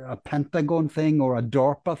a Pentagon thing or a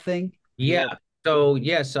DARPA thing. Yeah. So,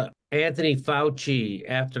 yes, Anthony Fauci,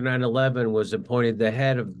 after 9/11, was appointed the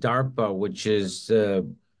head of DARPA, which is the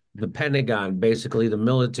Pentagon, basically the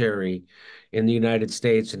military in the United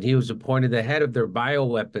States. And he was appointed the head of their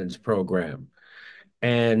bioweapons program.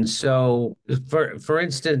 And so, for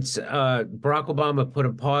instance, Barack Obama put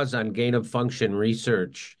a pause on gain of function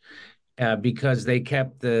research because they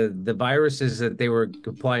kept the viruses that they were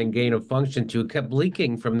applying gain of function to kept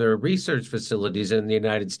leaking from their research facilities in the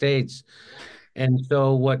United States. And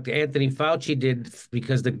so, what Anthony Fauci did,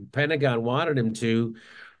 because the Pentagon wanted him to,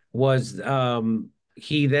 was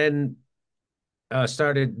he then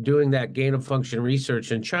started doing that gain of function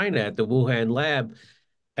research in China at the Wuhan lab,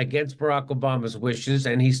 against Barack Obama's wishes,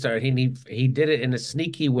 and he did it in a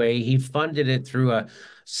sneaky way. He funded it through a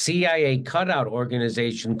CIA cutout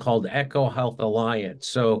organization called Eco Health Alliance.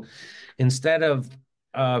 So instead of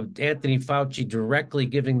Anthony Fauci directly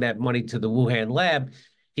giving that money to the Wuhan lab,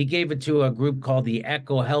 he gave it to a group called the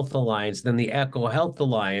Eco Health Alliance. Then the Eco Health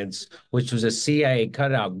Alliance, which was a CIA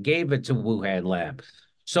cutout, gave it to Wuhan lab.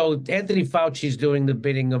 So Anthony Fauci is doing the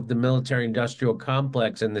bidding of the military-industrial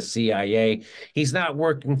complex and the CIA. He's not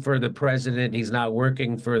working for the president. He's not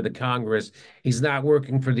working for the Congress. He's not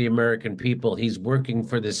working for the American people. He's working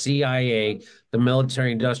for the CIA, the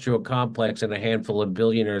military-industrial complex, and a handful of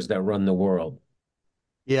billionaires that run the world.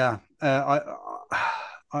 Yeah,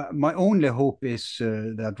 my only hope is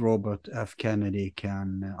that Robert F. Kennedy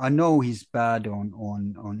can. I know he's bad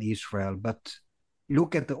on Israel, but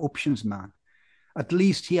look at the options, man. At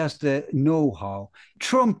least he has the know-how.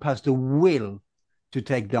 Trump has the will to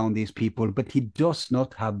take down these people, but he does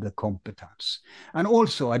not have the competence. And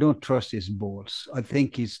also, I don't trust his balls. I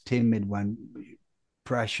think he's timid when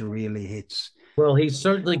pressure really hits. Well, he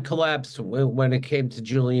certainly collapsed when it came to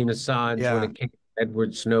Julian Assange, when it came to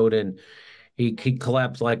Edward Snowden. He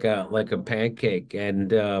collapsed like a pancake,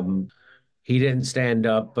 and he didn't stand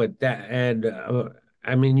up. But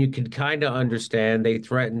I mean, you could kind of understand. They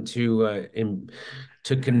threatened to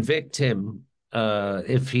convict him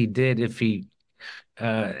if he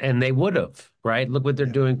and they would have, right? Look what they're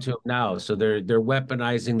doing to him now. So they're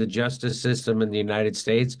weaponizing the justice system in the United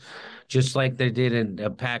States, just like they did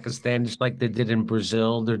in Pakistan, just like they did in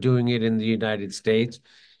Brazil. They're doing it in the United States.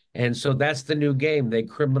 And so that's the new game. They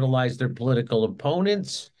criminalize their political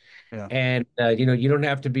opponents. Yeah. And, you don't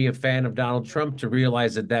have to be a fan of Donald Trump to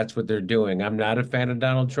realize that that's what they're doing. I'm not a fan of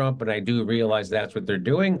Donald Trump, but I do realize that's what they're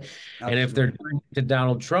doing. Absolutely. And if they're doing it to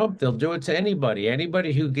Donald Trump, they'll do it to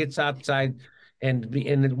anybody who gets outside. And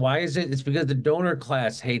why is it? It's because the donor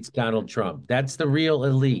class hates Donald Trump. That's the real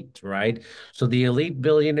elite, right? So the elite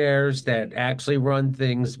billionaires that actually run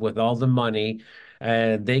things with all the money,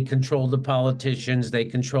 they control the politicians. They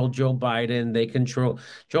control Joe Biden.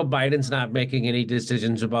 Joe Biden's not making any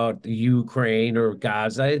decisions about Ukraine or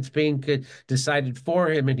Gaza. It's being decided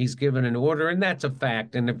for him, and he's given an order, and that's a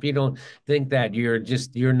fact. And if you don't think that,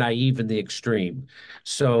 you're naive in the extreme.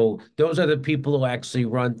 So those are the people who actually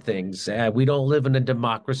run things. We don't live in a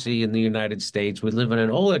democracy in the United States. We live in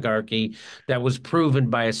an oligarchy that was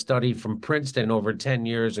proven by a study from Princeton over 10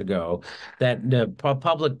 years ago that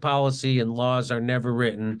public policy and laws are never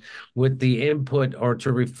written with the input or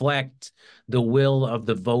to reflect the will of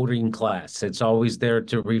the voting class. It's always there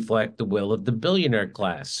to reflect the will of the billionaire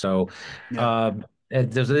class. So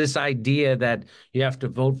there's this idea that you have to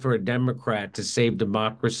vote for a Democrat to save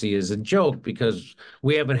democracy is a joke, because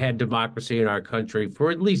we haven't had democracy in our country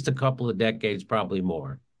for at least a couple of decades, probably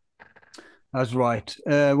more. That's right.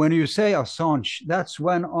 When you say Assange, that's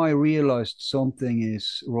when I realized something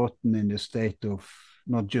is rotten in the state of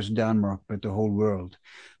not just Denmark, but the whole world.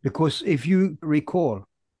 Because if you recall,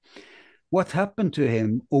 what happened to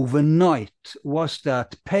him overnight was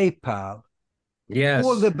that PayPal,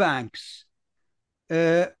 all the banks,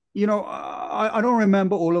 I don't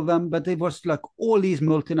remember all of them, but it was like all these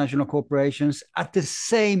multinational corporations at the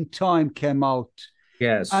same time came out.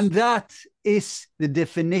 Yes. And that is the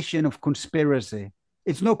definition of conspiracy.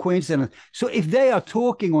 It's no coincidence. So if they are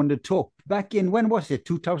talking on the top back in, when was it,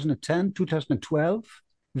 2010, 2012,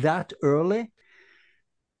 that early,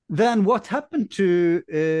 then what happened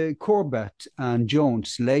to Corbett and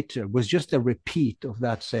Jones later was just a repeat of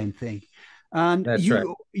that same thing. And That's right.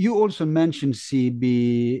 you also mentioned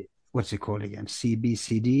CB, what's it called again?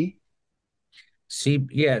 CBCD?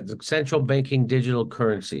 Yeah, the central banking digital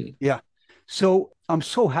currency. Yeah. So I'm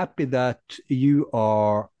so happy that you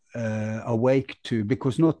are awake to,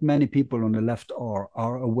 because not many people on the left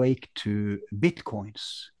are awake to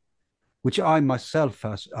Bitcoins, which I myself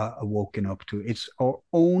has woken up to. It's our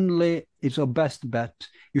best bet.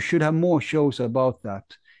 You should have more shows about that.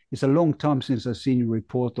 It's a long time since I've seen you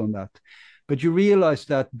report on that. But you realize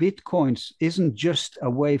that Bitcoins isn't just a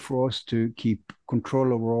way for us to keep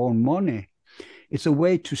control over our own money. It's a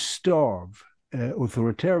way to starve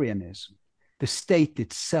authoritarianism. The state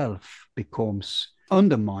itself becomes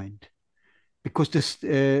undermined because the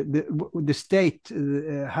state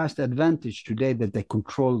has the advantage today that they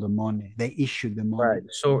control the money, they issue the money. Right.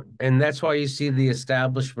 So, and that's why you see the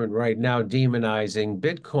establishment right now demonizing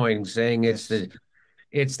Bitcoin, saying it's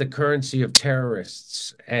the currency of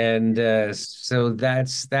terrorists, and so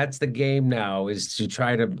that's the game now, is to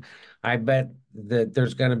try to. I bet that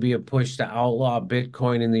there's going to be a push to outlaw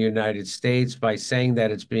Bitcoin in the United States by saying that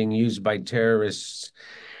it's being used by terrorists,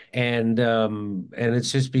 and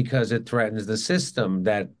it's just because it threatens the system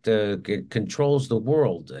that controls the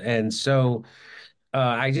world, and so.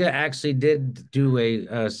 I actually did do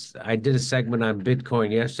I did a segment on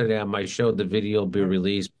Bitcoin yesterday on my show. The video will be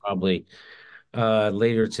released probably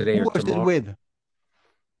later today Who or was it tomorrow. with?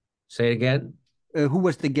 Say it again. Who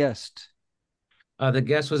was the guest? The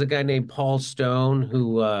guest was a guy named Paul Stone,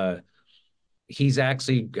 who he's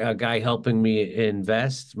actually a guy helping me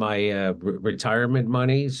invest my retirement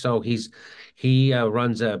money. So he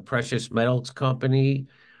runs a precious metals company,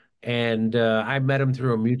 and I met him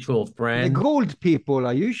through a mutual The friend. gold people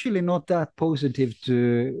are usually not that positive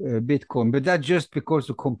to Bitcoin, but that's just because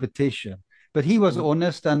of competition. But he was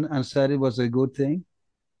honest and said it was a good thing.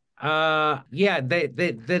 Yeah,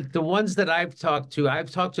 the ones that I've talked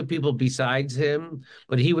to people besides him,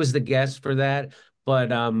 but he was the guest for that.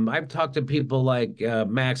 But I've talked to people like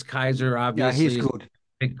Max Kaiser, Yeah, he's obviously, is good.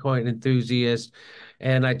 a Bitcoin enthusiast,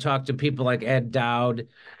 and I talked to people like Ed Dowd,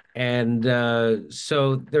 and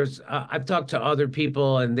so there's I've talked to other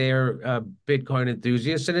people, and they're Bitcoin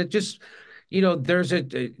enthusiasts, and it just. There's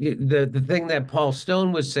the thing that Paul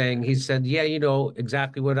Stone was saying. He said, "Yeah,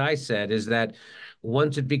 exactly what I said is that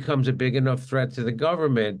once it becomes a big enough threat to the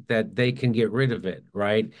government that they can get rid of it,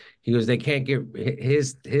 right?" He goes, they can't get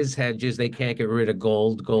his hedges, they can't get rid of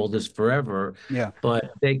gold. Gold is forever, Yeah.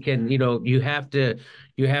 but they can, you have to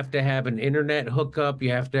have an internet hookup, you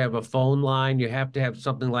have to have a phone line, you have to have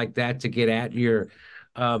something like that to get at your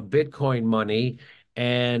Bitcoin money.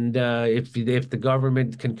 And if the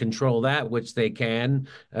government can control that, which they can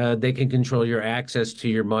control your access to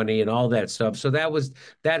your money and all that stuff. So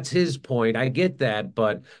that's his point. I get that,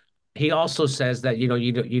 but he also says that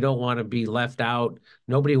you don't want to be left out.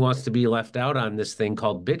 Nobody wants to be left out on this thing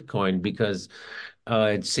called Bitcoin because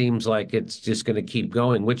it seems like it's just going to keep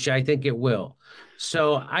going, which I think it will.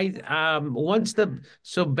 So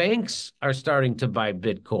banks are starting to buy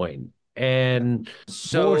Bitcoin, and Wall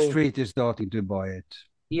so. Street is starting to buy it.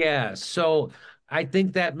 Yeah, so I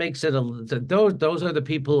think that makes it those are the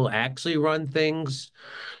people who actually run things.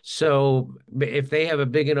 So if they have a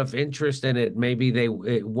big enough interest in it, maybe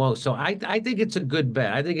it won't. So I think it's a good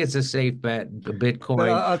bet. I think it's a safe bet, But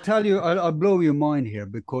Bitcoin. I'll tell you, I'll blow your mind here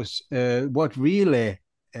because what really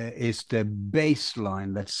is the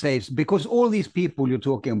baseline that saves, because all these people you're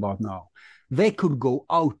talking about now, they could go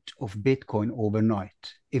out of Bitcoin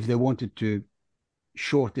overnight if they wanted to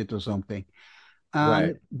short it or something.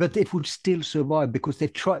 Right. But it would still survive because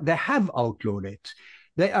they have outlawed it.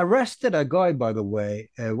 They arrested a guy, by the way.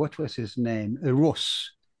 What was his name?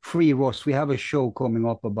 Ross, Free Ross. We have a show coming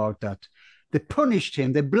up about that. They punished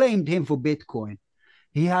him. They blamed him for Bitcoin.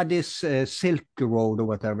 He had this Silk Road or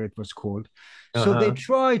whatever it was called. So Uh-huh.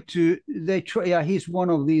 yeah, he's one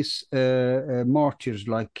of these martyrs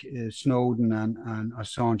like Snowden and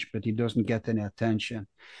Assange, but he doesn't get any attention.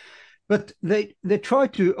 But they try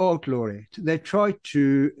to outlaw it. They try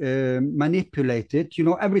to manipulate it.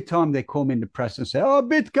 Every time they come in the press and say, "Oh,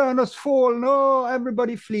 Bitcoin has fallen. No,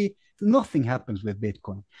 everybody flee." Nothing happens with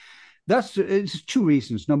Bitcoin. It's two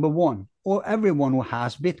reasons. Number one, or everyone who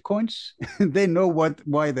has Bitcoins, they know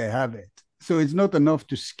why they have it. So it's not enough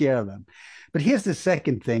to scare them. But here's the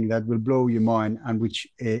second thing that will blow your mind, and which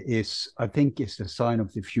I think, is the sign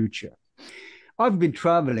of the future. I've been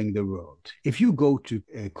traveling the world. If you go to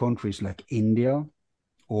countries like India,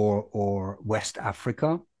 or West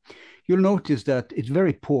Africa, you'll notice that it's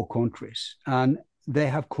very poor countries and they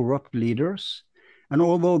have corrupt leaders. And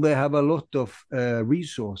although they have a lot of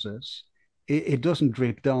resources, it doesn't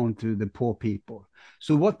drip down to the poor people.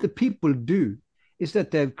 So what the people do is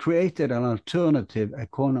that they've created an alternative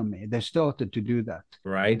economy. They started to do that.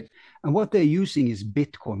 Right. And what they're using is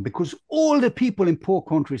Bitcoin, because all the people in poor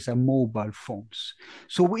countries have mobile phones.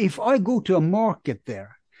 So if I go to a market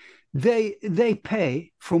there, they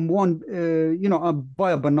pay from one, I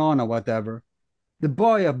buy a banana, whatever. The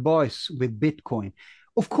buyer buys with Bitcoin.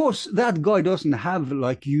 Of course, that guy doesn't have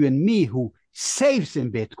like you and me who saves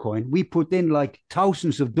in Bitcoin. We put in like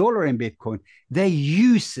thousands of dollars in Bitcoin. They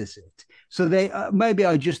uses it. So they maybe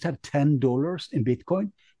I just have $10 in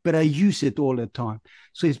Bitcoin, but I use it all the time.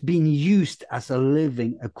 So it's being used as a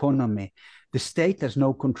living economy. The state has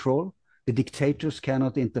no control. The dictators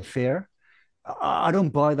cannot interfere. I don't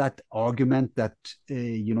buy that argument that,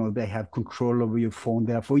 they have control over your phone.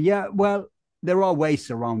 Therefore, yeah, well, there are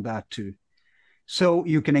ways around that too. So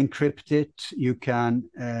you can encrypt it. You can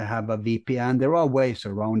have a VPN. There are ways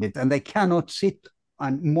around it. And they cannot sit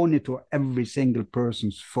and monitor every single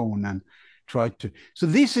person's phone and try to. So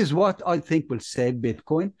this is what I think will save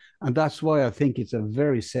Bitcoin. And that's why I think it's a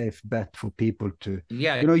very safe bet for people to,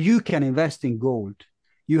 you can invest in gold.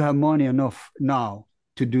 You have money enough now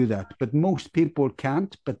to do that. But most people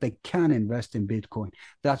can't, but they can invest in Bitcoin.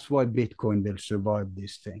 That's why Bitcoin will survive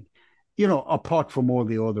this thing. Apart from all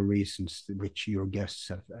the other reasons which your guests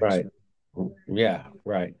have explained. Right. Yeah,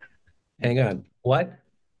 right. Hang on. What?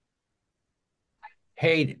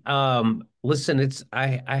 Hey, listen,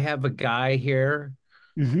 I have a guy here.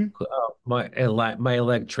 Mm-hmm. My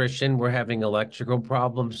electrician, we're having electrical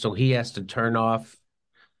problems, so he has to turn off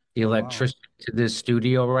the electricity to this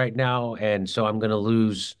studio right now, and so I'm gonna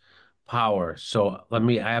lose power. So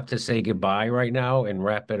I have to say goodbye right now and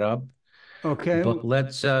wrap it up. Okay. But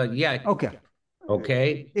let's Okay.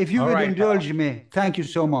 Okay. If you would indulge me, thank you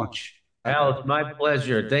so much. Al, it's my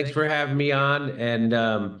pleasure. Thanks for having me on, and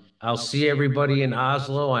I'll see everybody in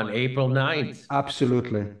Oslo on April 9th.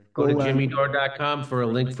 Absolutely. Go to jimmydore.com for a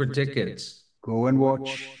link for tickets. Go and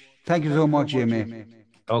watch. Thank you so much, Jimmy.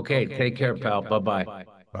 Okay, take care, pal. Bye-bye. Bye.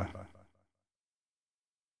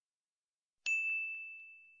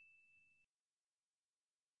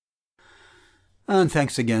 And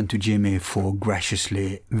thanks again to Jimmy for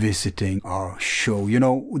graciously visiting our show.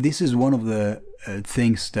 This is one of the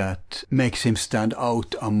things that makes him stand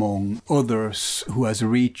out among others who has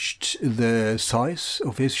reached the size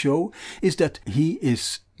of his show, is that he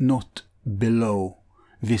is not below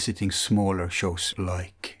visiting smaller shows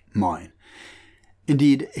like mine.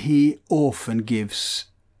 Indeed, he often gives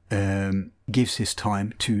his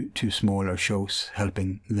time to smaller shows,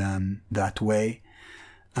 helping them that way.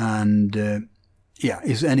 And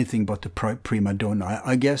is anything but a prima donna.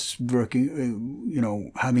 I guess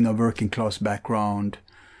working, having a working class background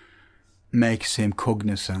makes him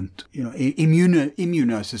cognizant,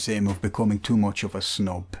 immunizes him of becoming too much of a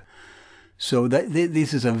snob. So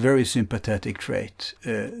this is a very sympathetic trait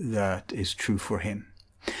that is true for him.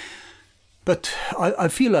 But I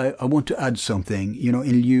feel I want to add something,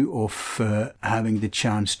 in lieu of having the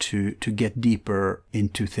chance to get deeper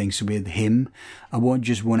into things with him. I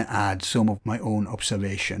just want to add some of my own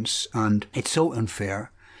observations. And it's so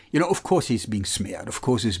unfair. Of course he's being smeared. Of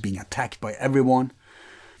course he's being attacked by everyone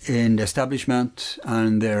in the establishment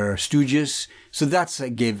and their stooges. So that's a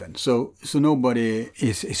given. So nobody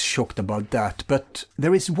is shocked about that. But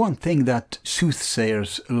there is one thing that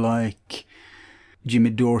soothsayers like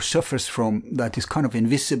Jimmy Dore suffers from that is kind of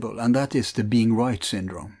invisible, and that is the being right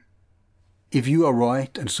syndrome. If you are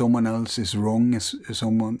right and someone else is wrong,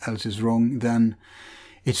 then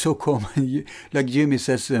it's so common. Like Jimmy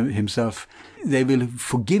says himself, they will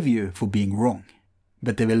forgive you for being wrong,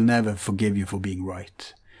 but they will never forgive you for being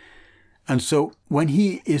right. And so when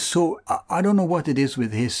he is so, I don't know what it is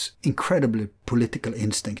with his incredibly political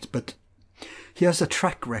instinct, but he has a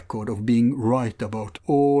track record of being right about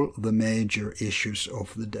all the major issues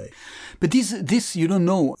of the day. But this you don't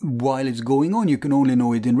know while it's going on. You can only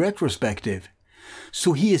know it in retrospective.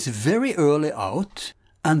 So he is very early out,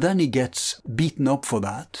 and then he gets beaten up for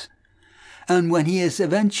that. And when he is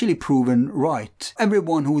eventually proven right,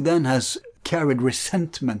 everyone who then has carried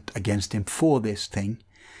resentment against him for this thing,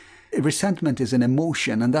 resentment is an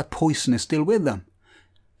emotion, and that poison is still with them.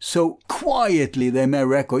 So quietly they may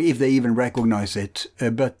if they even recognize it,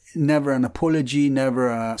 but never an apology, never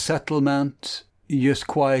a settlement, just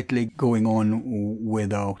quietly going on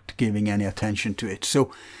without giving any attention to it. So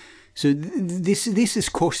this is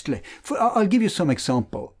costly. I'll give you some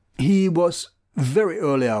example. He was very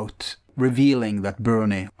early out revealing that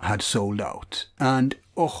Bernie had sold out. And,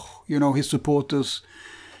 his supporters,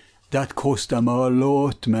 that cost them a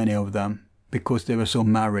lot, many of them, because they were so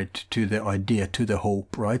married to the idea, to the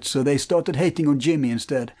hope, right? So they started hating on Jimmy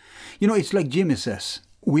instead. It's like Jimmy says,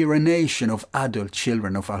 we're a nation of adult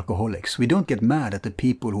children of alcoholics. We don't get mad at the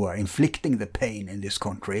people who are inflicting the pain in this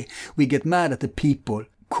country. We get mad at the people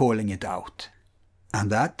calling it out.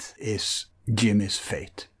 And that is Jimmy's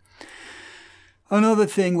fate. Another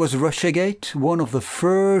thing was Russiagate, one of the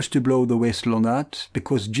first to blow the whistle on that,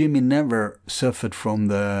 because Jimmy never suffered from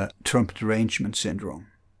the Trump derangement syndrome.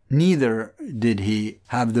 Neither did he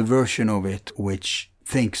have the version of it which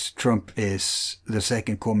thinks Trump is the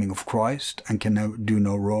second coming of Christ and can do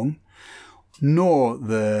no wrong, nor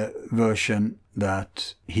the version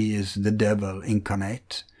that he is the devil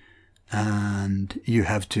incarnate and you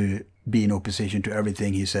have to be in opposition to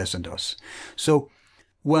everything he says and does. So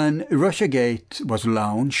when Russiagate was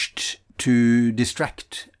launched to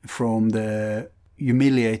distract from the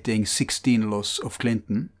humiliating 16 loss of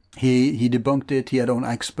Clinton, he debunked it. He had own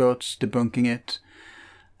experts debunking it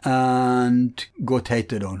and got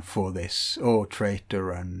hated on for this. Oh,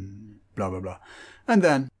 traitor and blah, blah, blah. And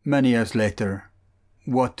then many years later,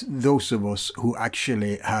 what those of us who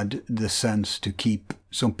actually had the sense to keep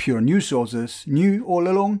some pure news sources knew all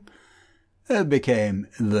along became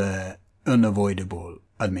the unavoidable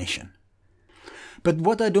admission. But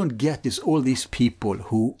what I don't get is all these people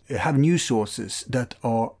who have news sources that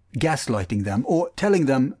are gaslighting them or telling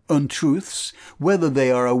them untruths, whether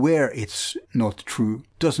they are aware it's not true,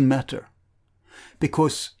 doesn't matter.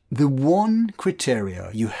 Because the one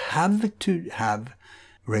criteria you have to have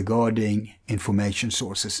regarding information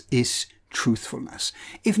sources is truthfulness.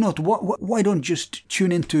 If not, why don't just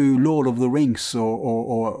tune into Lord of the Rings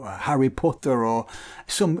or Harry Potter or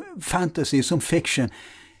some fantasy, some fiction?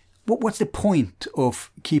 What's the point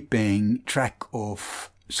of keeping track of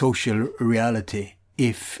social reality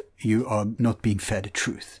if you are not being fed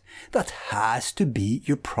truth? That has to be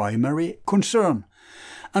your primary concern.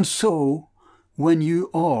 And so, when you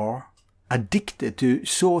are addicted to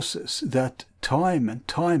sources that time and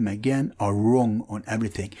time again are wrong on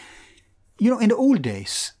everything, in the old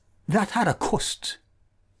days, that had a cost.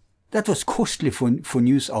 That was costly for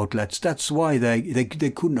news outlets. That's why they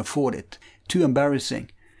couldn't afford it. Too embarrassing.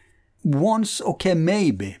 Once, okay,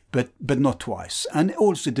 maybe, but not twice. And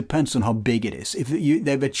also it depends on how big it is. If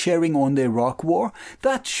they were cheering on the Iraq war,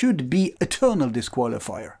 that should be eternal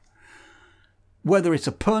disqualifier. Whether it's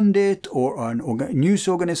a pundit or a news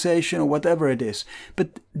organization or whatever it is.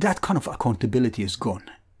 But that kind of accountability is gone.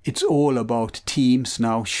 It's all about teams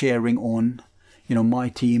now sharing on, my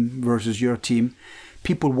team versus your team.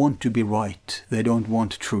 People want to be right. They don't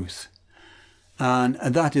want truth. And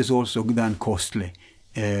that is also then costly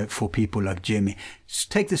for people like Jimmy.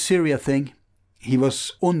 Take the Syria thing. He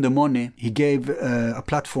was on the money. He gave a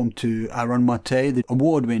platform to Aaron Matei, the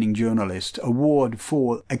award-winning journalist, award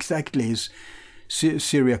for exactly his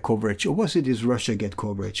Syria coverage. Or was it his Russiagate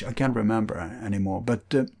coverage? I can't remember anymore.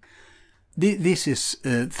 But this is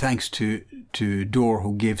thanks to Dore,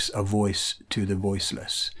 who gives a voice to the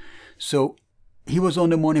voiceless. So he was on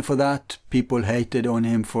the money for that. People hated on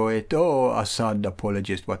him for it. Oh, Assad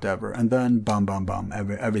apologist, whatever. And then, bam, bam, bam,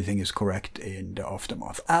 everything is correct in the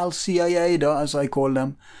aftermath. Al-Qaeda, as I call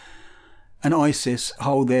them, and ISIS,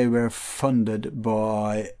 how they were funded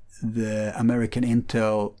by the American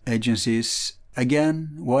intel agencies.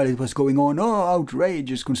 Again, while it was going on,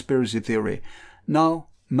 outrageous conspiracy theory. Now,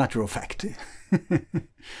 matter of fact.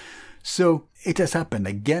 So it has happened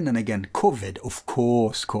again and again. COVID, of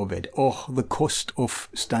course, COVID. Oh, the cost of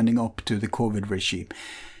standing up to the COVID regime.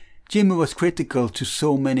 Jimmy was critical to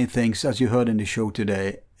so many things, as you heard in the show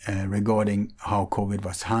today, regarding how COVID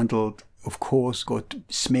was handled. Of course, got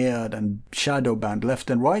smeared and shadow banned left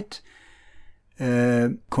and right.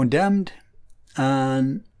 Condemned.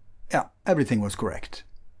 And everything was correct.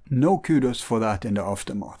 No kudos for that in the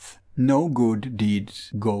aftermath. No good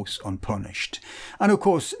deeds goes unpunished. And of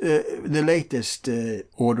course, the latest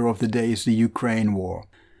order of the day is the Ukraine war.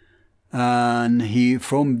 And he,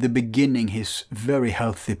 from the beginning, his very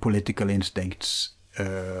healthy political instincts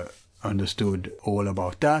understood all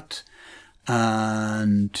about that.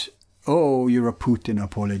 And, you're a Putin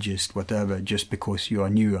apologist, whatever, just because you are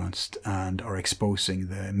nuanced and are exposing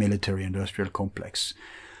the military-industrial complex.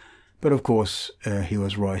 But of course, he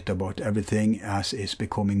was right about everything, as is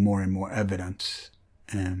becoming more and more evident.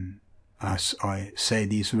 As I say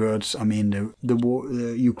these words, I mean, the war,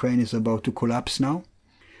 Ukraine is about to collapse now.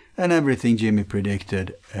 And everything Jimmy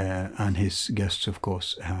predicted, and his guests, of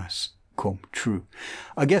course, has come true.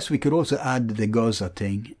 I guess we could also add the Gaza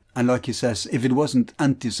thing. And like he says, if it wasn't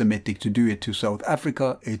anti-Semitic to do it to South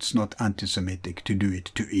Africa, it's not anti-Semitic to do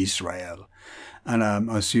it to Israel. And I'm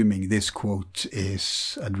assuming this quote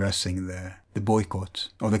is addressing the boycott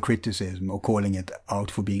or the criticism or calling it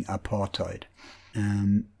out for being apartheid.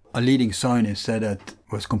 A leading Zionist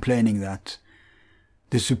was complaining that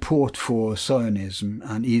the support for Zionism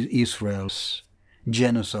and Israel's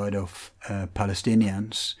genocide of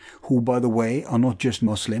Palestinians, who, by the way, are not just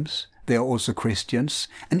Muslims, they are also Christians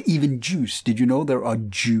and even Jews. Did you know there are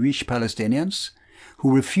Jewish Palestinians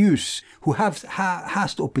who has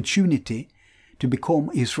the opportunity to become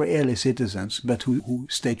Israeli citizens, but who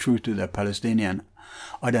stay true to their Palestinian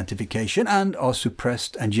identification and are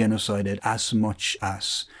suppressed and genocided as much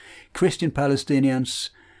as Christian Palestinians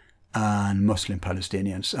and Muslim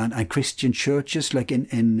Palestinians, and Christian churches like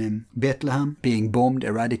in Bethlehem being bombed,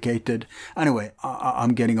 eradicated. Anyway,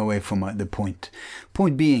 I'm getting away from the point.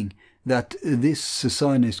 Point being that this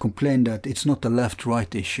Zionist complained that it's not a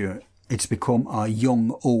left-right issue, it's become a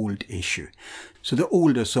young-old issue. So the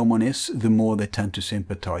older someone is, the more they tend to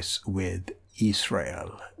sympathize with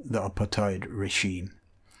Israel, the apartheid regime.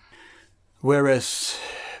 Whereas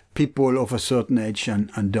people of a certain age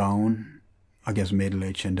and down, I guess middle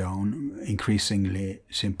age and down, increasingly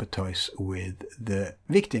sympathize with the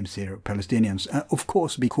victims here, Palestinians. Of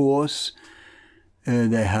course, because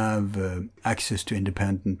they have access to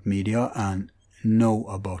independent media and know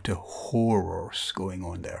about the horrors going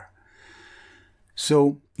on there.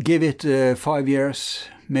 So give it 5 years,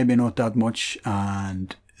 maybe not that much,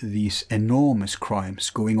 and these enormous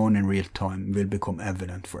crimes going on in real time will become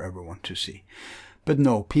evident for everyone to see. But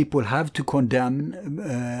no, people have to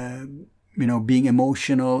condemn, being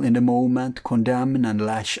emotional in the moment, condemn and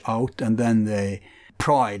lash out, and then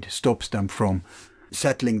pride stops them from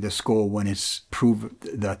settling the score when it's proved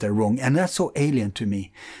that they're wrong. And that's so alien to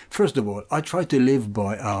me. First of all, I try to live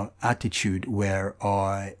by an attitude where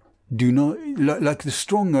I do not, like the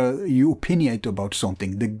stronger you opinionate about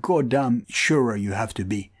something, the goddamn surer you have to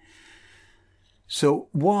be. So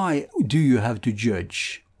why do you have to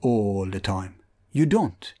judge all the time? You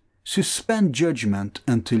don't. Suspend judgment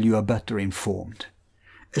until you are better informed.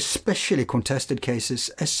 Especially contested cases,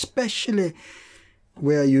 especially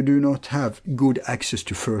where you do not have good access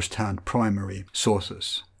to first-hand primary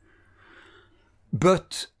sources.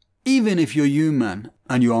 But even if you're human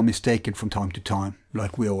and you are mistaken from time to time,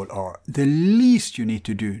 like we all are, the least you need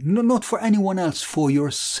to do, not for anyone else, for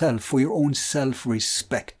yourself, for your own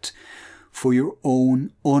self-respect, for your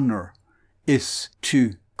own honor, is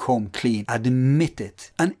to come clean, admit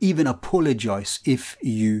it, and even apologize if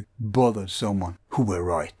you bothered someone who were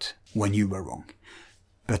right when you were wrong.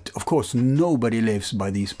 But of course, nobody lives by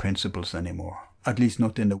these principles anymore, at least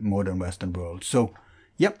not in the modern Western world. So,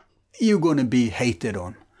 yep, you're going to be hated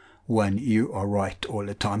on when you are right all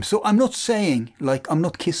the time. So I'm not saying, I'm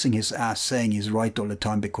not kissing his ass saying he's right all the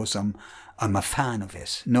time because I'm a fan of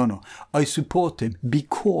his. No. I support him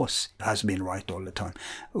because he has been right all the time.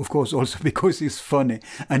 Of course, also because he's funny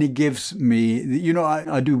and he gives me,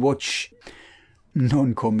 I do watch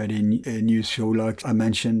non-comedy news show, like I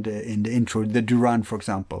mentioned in the intro, the Duran, for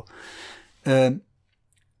example.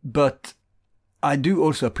 But I do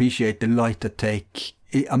also appreciate the lighter take.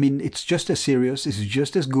 I mean, it's just as serious, it's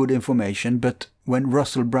just as good information, but when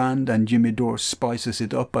Russell Brand and Jimmy Dore spices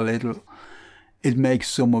it up a little, it makes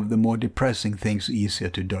some of the more depressing things easier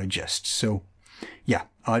to digest. So, yeah,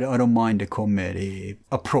 I don't mind the comedy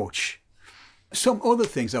approach. Some other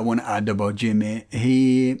things I want to add about Jimmy.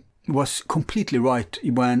 He was completely right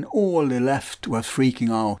when all the left was freaking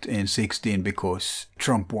out in 2016 because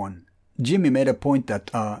Trump won. Jimmy made a point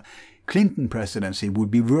that Clinton presidency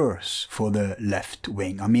would be worse for the left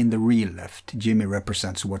wing. I mean the real left. Jimmy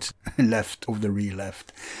represents what's left of the real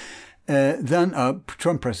left. Than a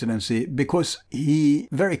Trump presidency, because he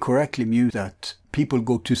very correctly mused that people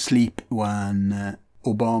go to sleep when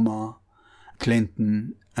Obama,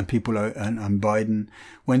 Clinton, and and Biden,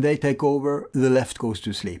 when they take over, the left goes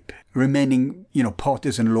to sleep, remaining,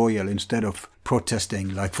 partisan loyal instead of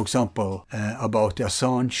protesting, like, for example, about the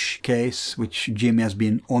Assange case, which Jimmy has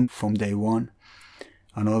been on from day one,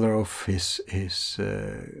 another of his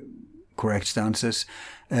correct stances.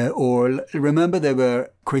 Or remember they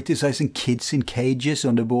were criticizing kids in cages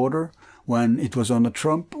on the border when it was under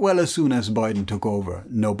Trump? Well, as soon as Biden took over,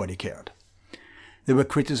 nobody cared. They were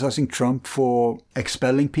criticizing Trump for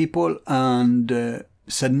expelling people and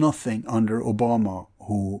said nothing under Obama,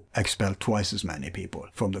 who expelled twice as many people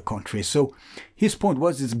from the country. So his point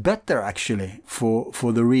was it's better actually for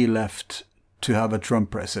the real left to have a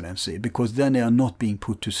Trump presidency, because then they are not being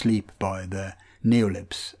put to sleep by the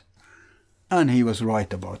neolibs. And he was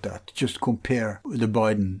right about that. Just compare the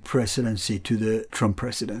Biden presidency to the Trump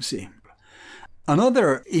presidency.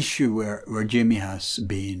 Another issue where Jimmy has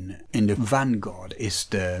been in the vanguard is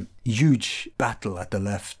the huge battle at the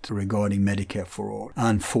left regarding Medicare for all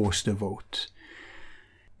and force the vote.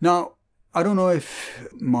 Now, I don't know if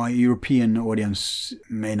my European audience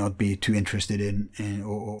may not be too interested in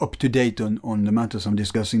or up to date on the matters I'm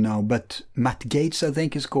discussing now, but Matt Gaetz, I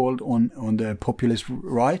think is called, on the populist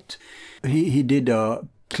right. He did a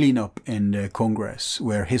cleanup in the Congress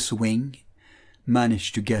where his wing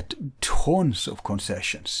managed to get tons of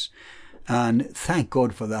concessions. And thank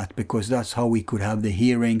God for that, because that's how we could have the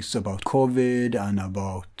hearings about COVID and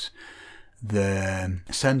about the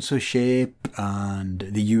censorship and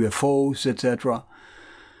the UFOs, etc.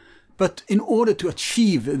 But in order to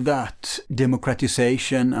achieve that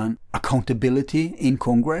democratization and accountability in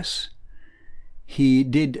Congress, he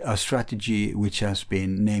did a strategy which has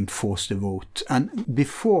been named Force the Vote. And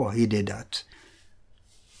before he did that,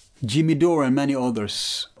 Jimmy Dore and many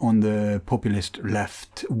others on the populist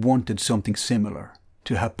left wanted something similar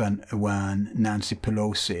to happen when Nancy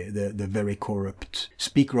Pelosi, the very corrupt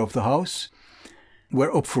Speaker of the House,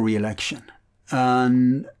 were up for re-election.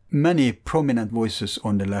 And many prominent voices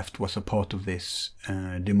on the left was a part of this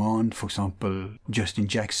demand. For example, Justin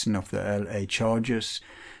Jackson of the LA Chargers,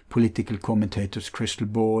 political commentators Crystal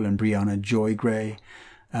Ball and Brianna Joy Gray,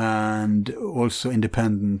 and also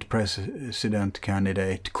independent president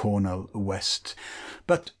candidate Cornel West.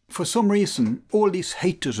 But for some reason, all these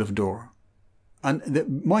haters of Dore,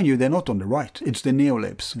 and mind you, they're not on the right, it's the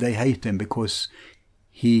neolibs. They hate him because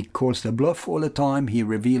he calls their bluff all the time, he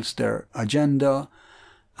reveals their agenda,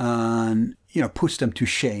 and puts them to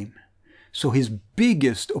shame. So his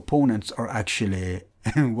biggest opponents are actually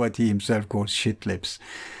what he himself calls shitlips.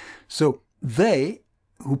 So they,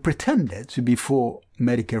 who pretended to be for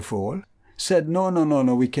Medicare for all, said, no,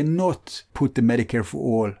 we cannot put the Medicare for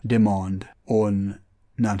all demand on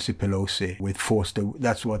Nancy Pelosi with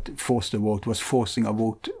that's what force the vote was, forcing a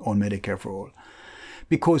vote on Medicare for all.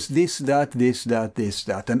 Because this, that,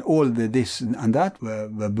 and all the this and that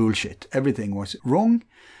were bullshit. Everything was wrong.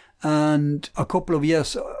 And a couple of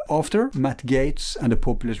years after, Matt Gaetz and the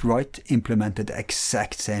populist right implemented the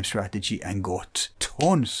exact same strategy and got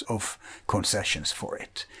tons of concessions for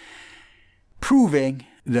it, proving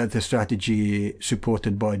that the strategy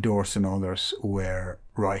supported by Dore and others were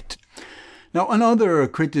right. Now, another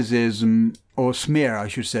criticism, or smear, I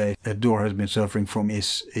should say, that Dore has been suffering from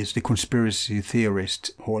is the conspiracy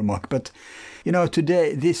theorist hallmark. But,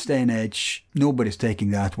 today, this day and age, nobody's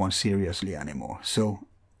taking that one seriously anymore. So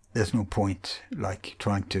there's no point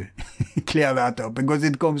trying to clear that up, because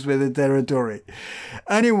it comes with the territory.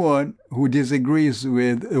 Anyone who disagrees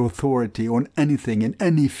with authority on anything in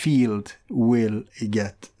any field will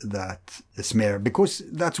get that smear, because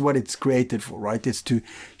that's what it's created for, right? It's to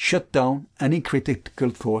shut down any critical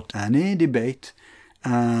thought, any debate,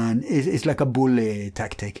 and it's like a bully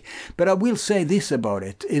tactic. But I will say this about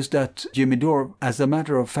it, is that Jimmy Dore, as a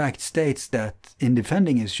matter of fact, states that, in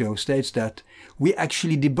defending his show, states that we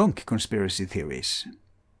actually debunk conspiracy theories.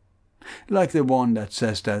 Like the one that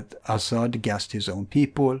says that Assad gassed his own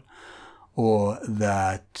people, or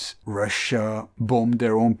that Russia bombed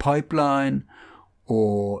their own pipeline,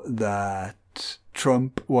 or that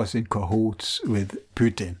Trump was in cahoots with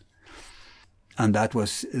Putin. And that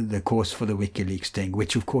was the cause for the WikiLeaks thing,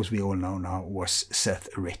 which of course we all know now was Seth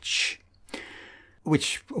Rich.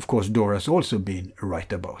 Which of course Dore has also been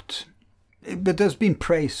right about. But there's been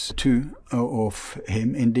praise too of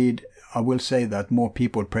him. Indeed, I will say that more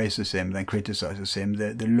people praises him than criticizes him.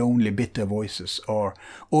 The lonely, bitter voices are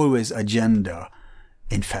always agenda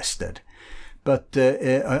infested. But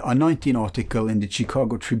a 19 article in the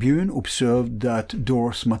Chicago Tribune observed that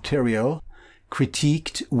Dore's material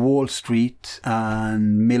critiqued Wall Street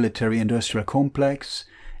and military-industrial complex,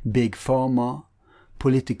 big pharma,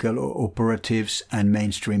 political operatives, and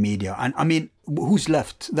mainstream media. And I mean, who's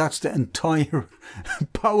left? That's the entire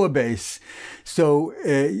power base. So,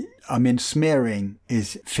 smearing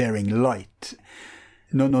is faring light.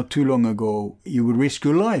 Not too long ago, you would risk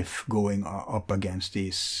your life going up against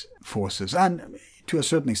these forces. And to a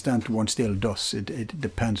certain extent, one still does. It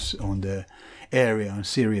depends on the area and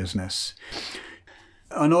seriousness.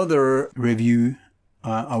 Another review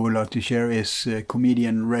I would like to share is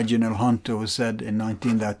comedian Reginald Hunter, who said in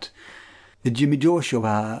 19 that the Jimmy Dore show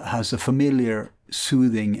has a familiar,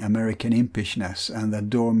 soothing American impishness, and that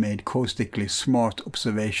Dore made caustically smart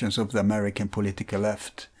observations of the American political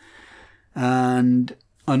left. And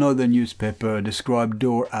another newspaper described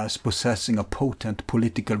Dore as possessing a potent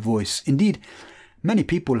political voice. Indeed, many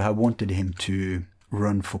people have wanted him to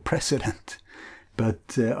run for president.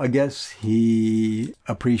 But I guess he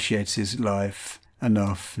appreciates his life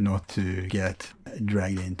enough not to get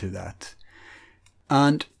dragged into that.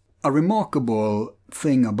 And a remarkable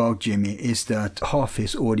thing about Jimmy is that half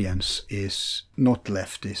his audience is not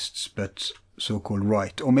leftists, but so-called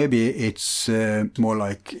right. Or maybe it's more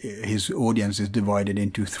like his audience is divided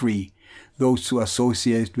into three. Those who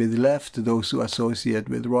associate with left, those who associate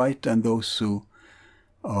with right, and those who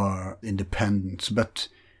are independents. But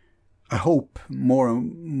I hope more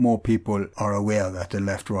and more people are aware that the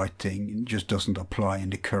left-right thing just doesn't apply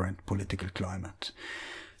in the current political climate.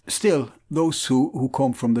 Still, those who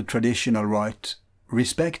come from the traditional right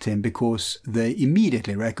respect him because they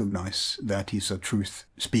immediately recognize that he's a truth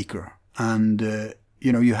speaker. And,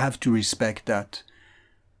 you have to respect that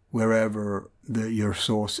wherever your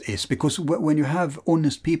source is. Because when you have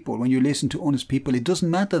honest people, when you listen to honest people, it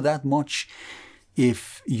doesn't matter that much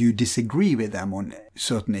if you disagree with them on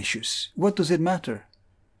certain issues. What does it matter?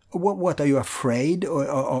 What are you afraid? Or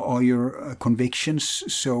are your convictions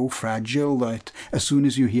so fragile that as soon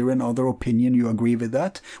as you hear another opinion, you agree with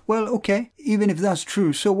that? Well, okay, even if that's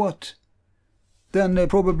true, so what? Then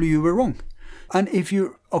probably you were wrong. And if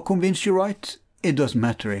you are convinced you're right, it doesn't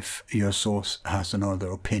matter if your source has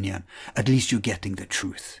another opinion. At least you're getting the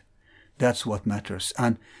truth. That's what matters.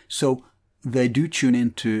 And so they do tune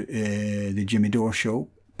into the Jimmy Dore show,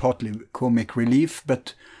 partly comic relief,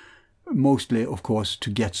 but mostly, of course, to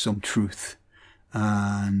get some truth,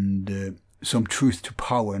 and some truth to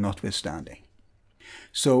power notwithstanding.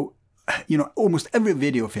 So, almost every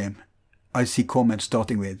video of him, I see comments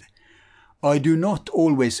starting with, "I do not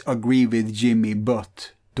always agree with Jimmy,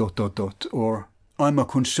 but ... or "I'm a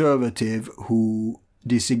conservative who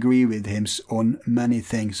disagree with him on many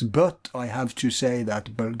things, but I have to say that ...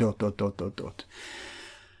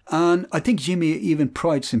 And I think Jimmy even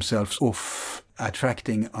prides himself of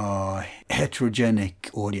attracting a heterogenic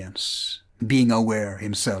audience, being aware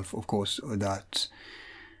himself, of course, that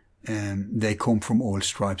they come from all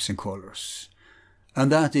stripes and colors.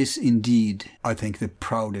 And that is indeed, I think, the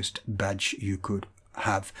proudest badge you could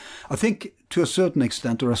have. I think to a certain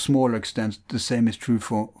extent, or a smaller extent, the same is true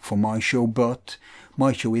for my show, but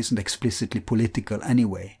my show isn't explicitly political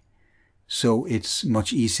anyway. So it's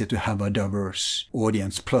much easier to have a diverse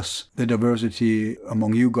audience. Plus, the diversity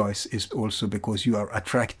among you guys is also because you are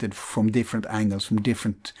attracted from different angles, from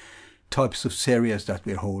different types of series that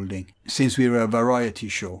we're holding. Since we're a variety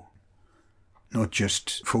show, not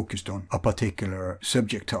just focused on a particular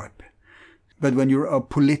subject type. But when you're a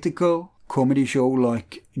political comedy show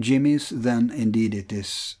like Jimmy's, then indeed it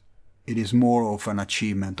is more of an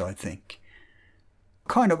achievement, I think.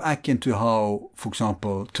 Kind of akin to how, for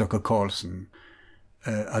example, Tucker Carlson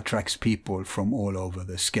attracts people from all over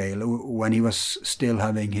the scale. When he was still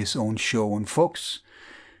having his own show on Fox,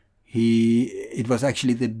 it was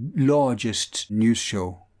actually the largest news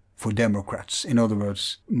show for Democrats. In other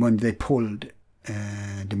words, when they polled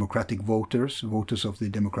Democratic voters of the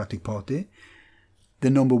Democratic Party, the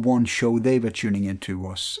number one show they were tuning into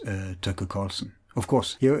was Tucker Carlson. Of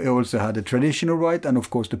course, he also had the traditional right and, of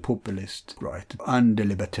course, the populist right and the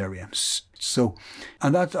libertarians. So,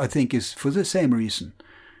 and that, I think, is for the same reason.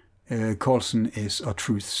 Carlson is a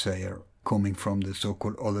truth sayer coming from the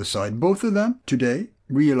so-called other side. Both of them today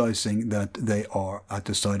realizing that they are at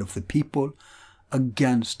the side of the people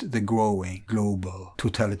against the growing global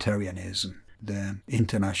totalitarianism, the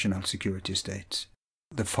international security states,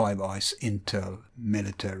 the Five Eyes Intel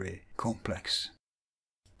military complex.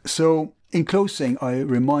 So, in closing, I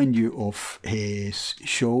remind you of his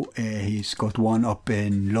show. He's got one up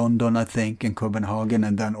in London, I think, in Copenhagen,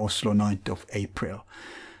 and then Oslo, 9th of April.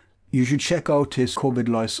 You should check out his COVID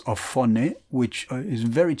Lies Are Funny, which is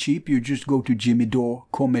very cheap. You just go to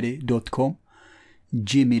jimmydorcomedy.com,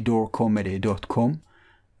 jimmydorcomedy.com,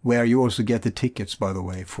 where you also get the tickets, by the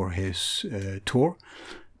way, for his tour.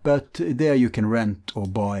 But there you can rent or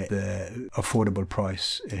buy the affordable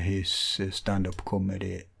price, his stand-up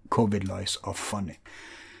comedy, COVID Lies Are Funny.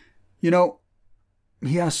 You know,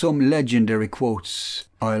 he has some legendary quotes.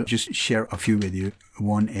 I'll just share a few with you.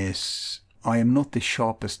 One is, "I am not the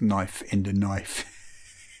sharpest knife in the knife,"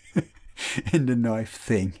 in the knife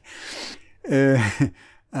thing.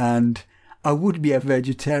 And I would be a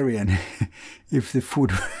vegetarian if the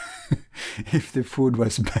food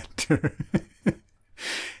was better.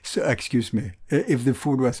 So, excuse me, if the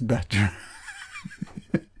food was better.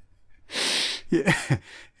 Yeah.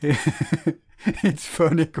 It's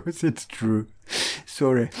funny because it's true.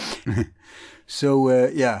 Sorry. So,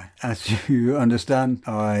 yeah, as you understand,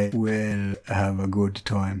 I will have a good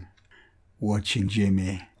time watching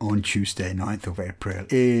Jimmy on Tuesday, 9th of April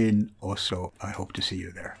in Oslo. I hope to see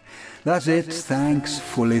you there. That's it. Thanks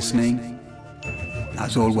for listening.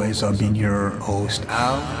 As always, I've been your host,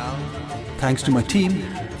 Al. Thanks to my team.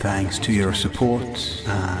 Thanks to your support.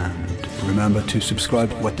 And remember to subscribe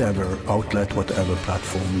to whatever outlet, whatever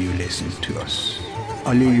platform you listen to us.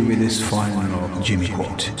 I'll leave you with this final Jimmy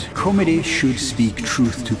quote. Comedy should speak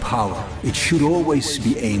truth to power. It should always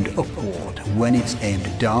be aimed upward. When it's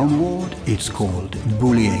aimed downward, it's called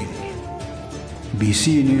bullying. Be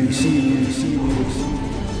seeing you.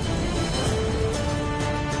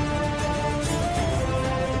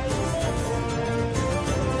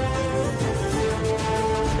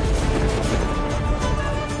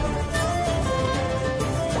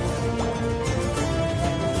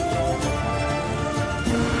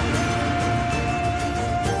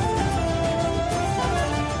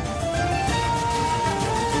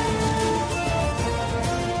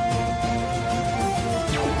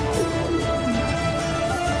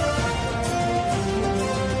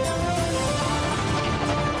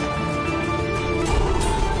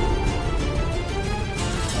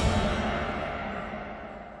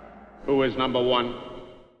 Who is number one?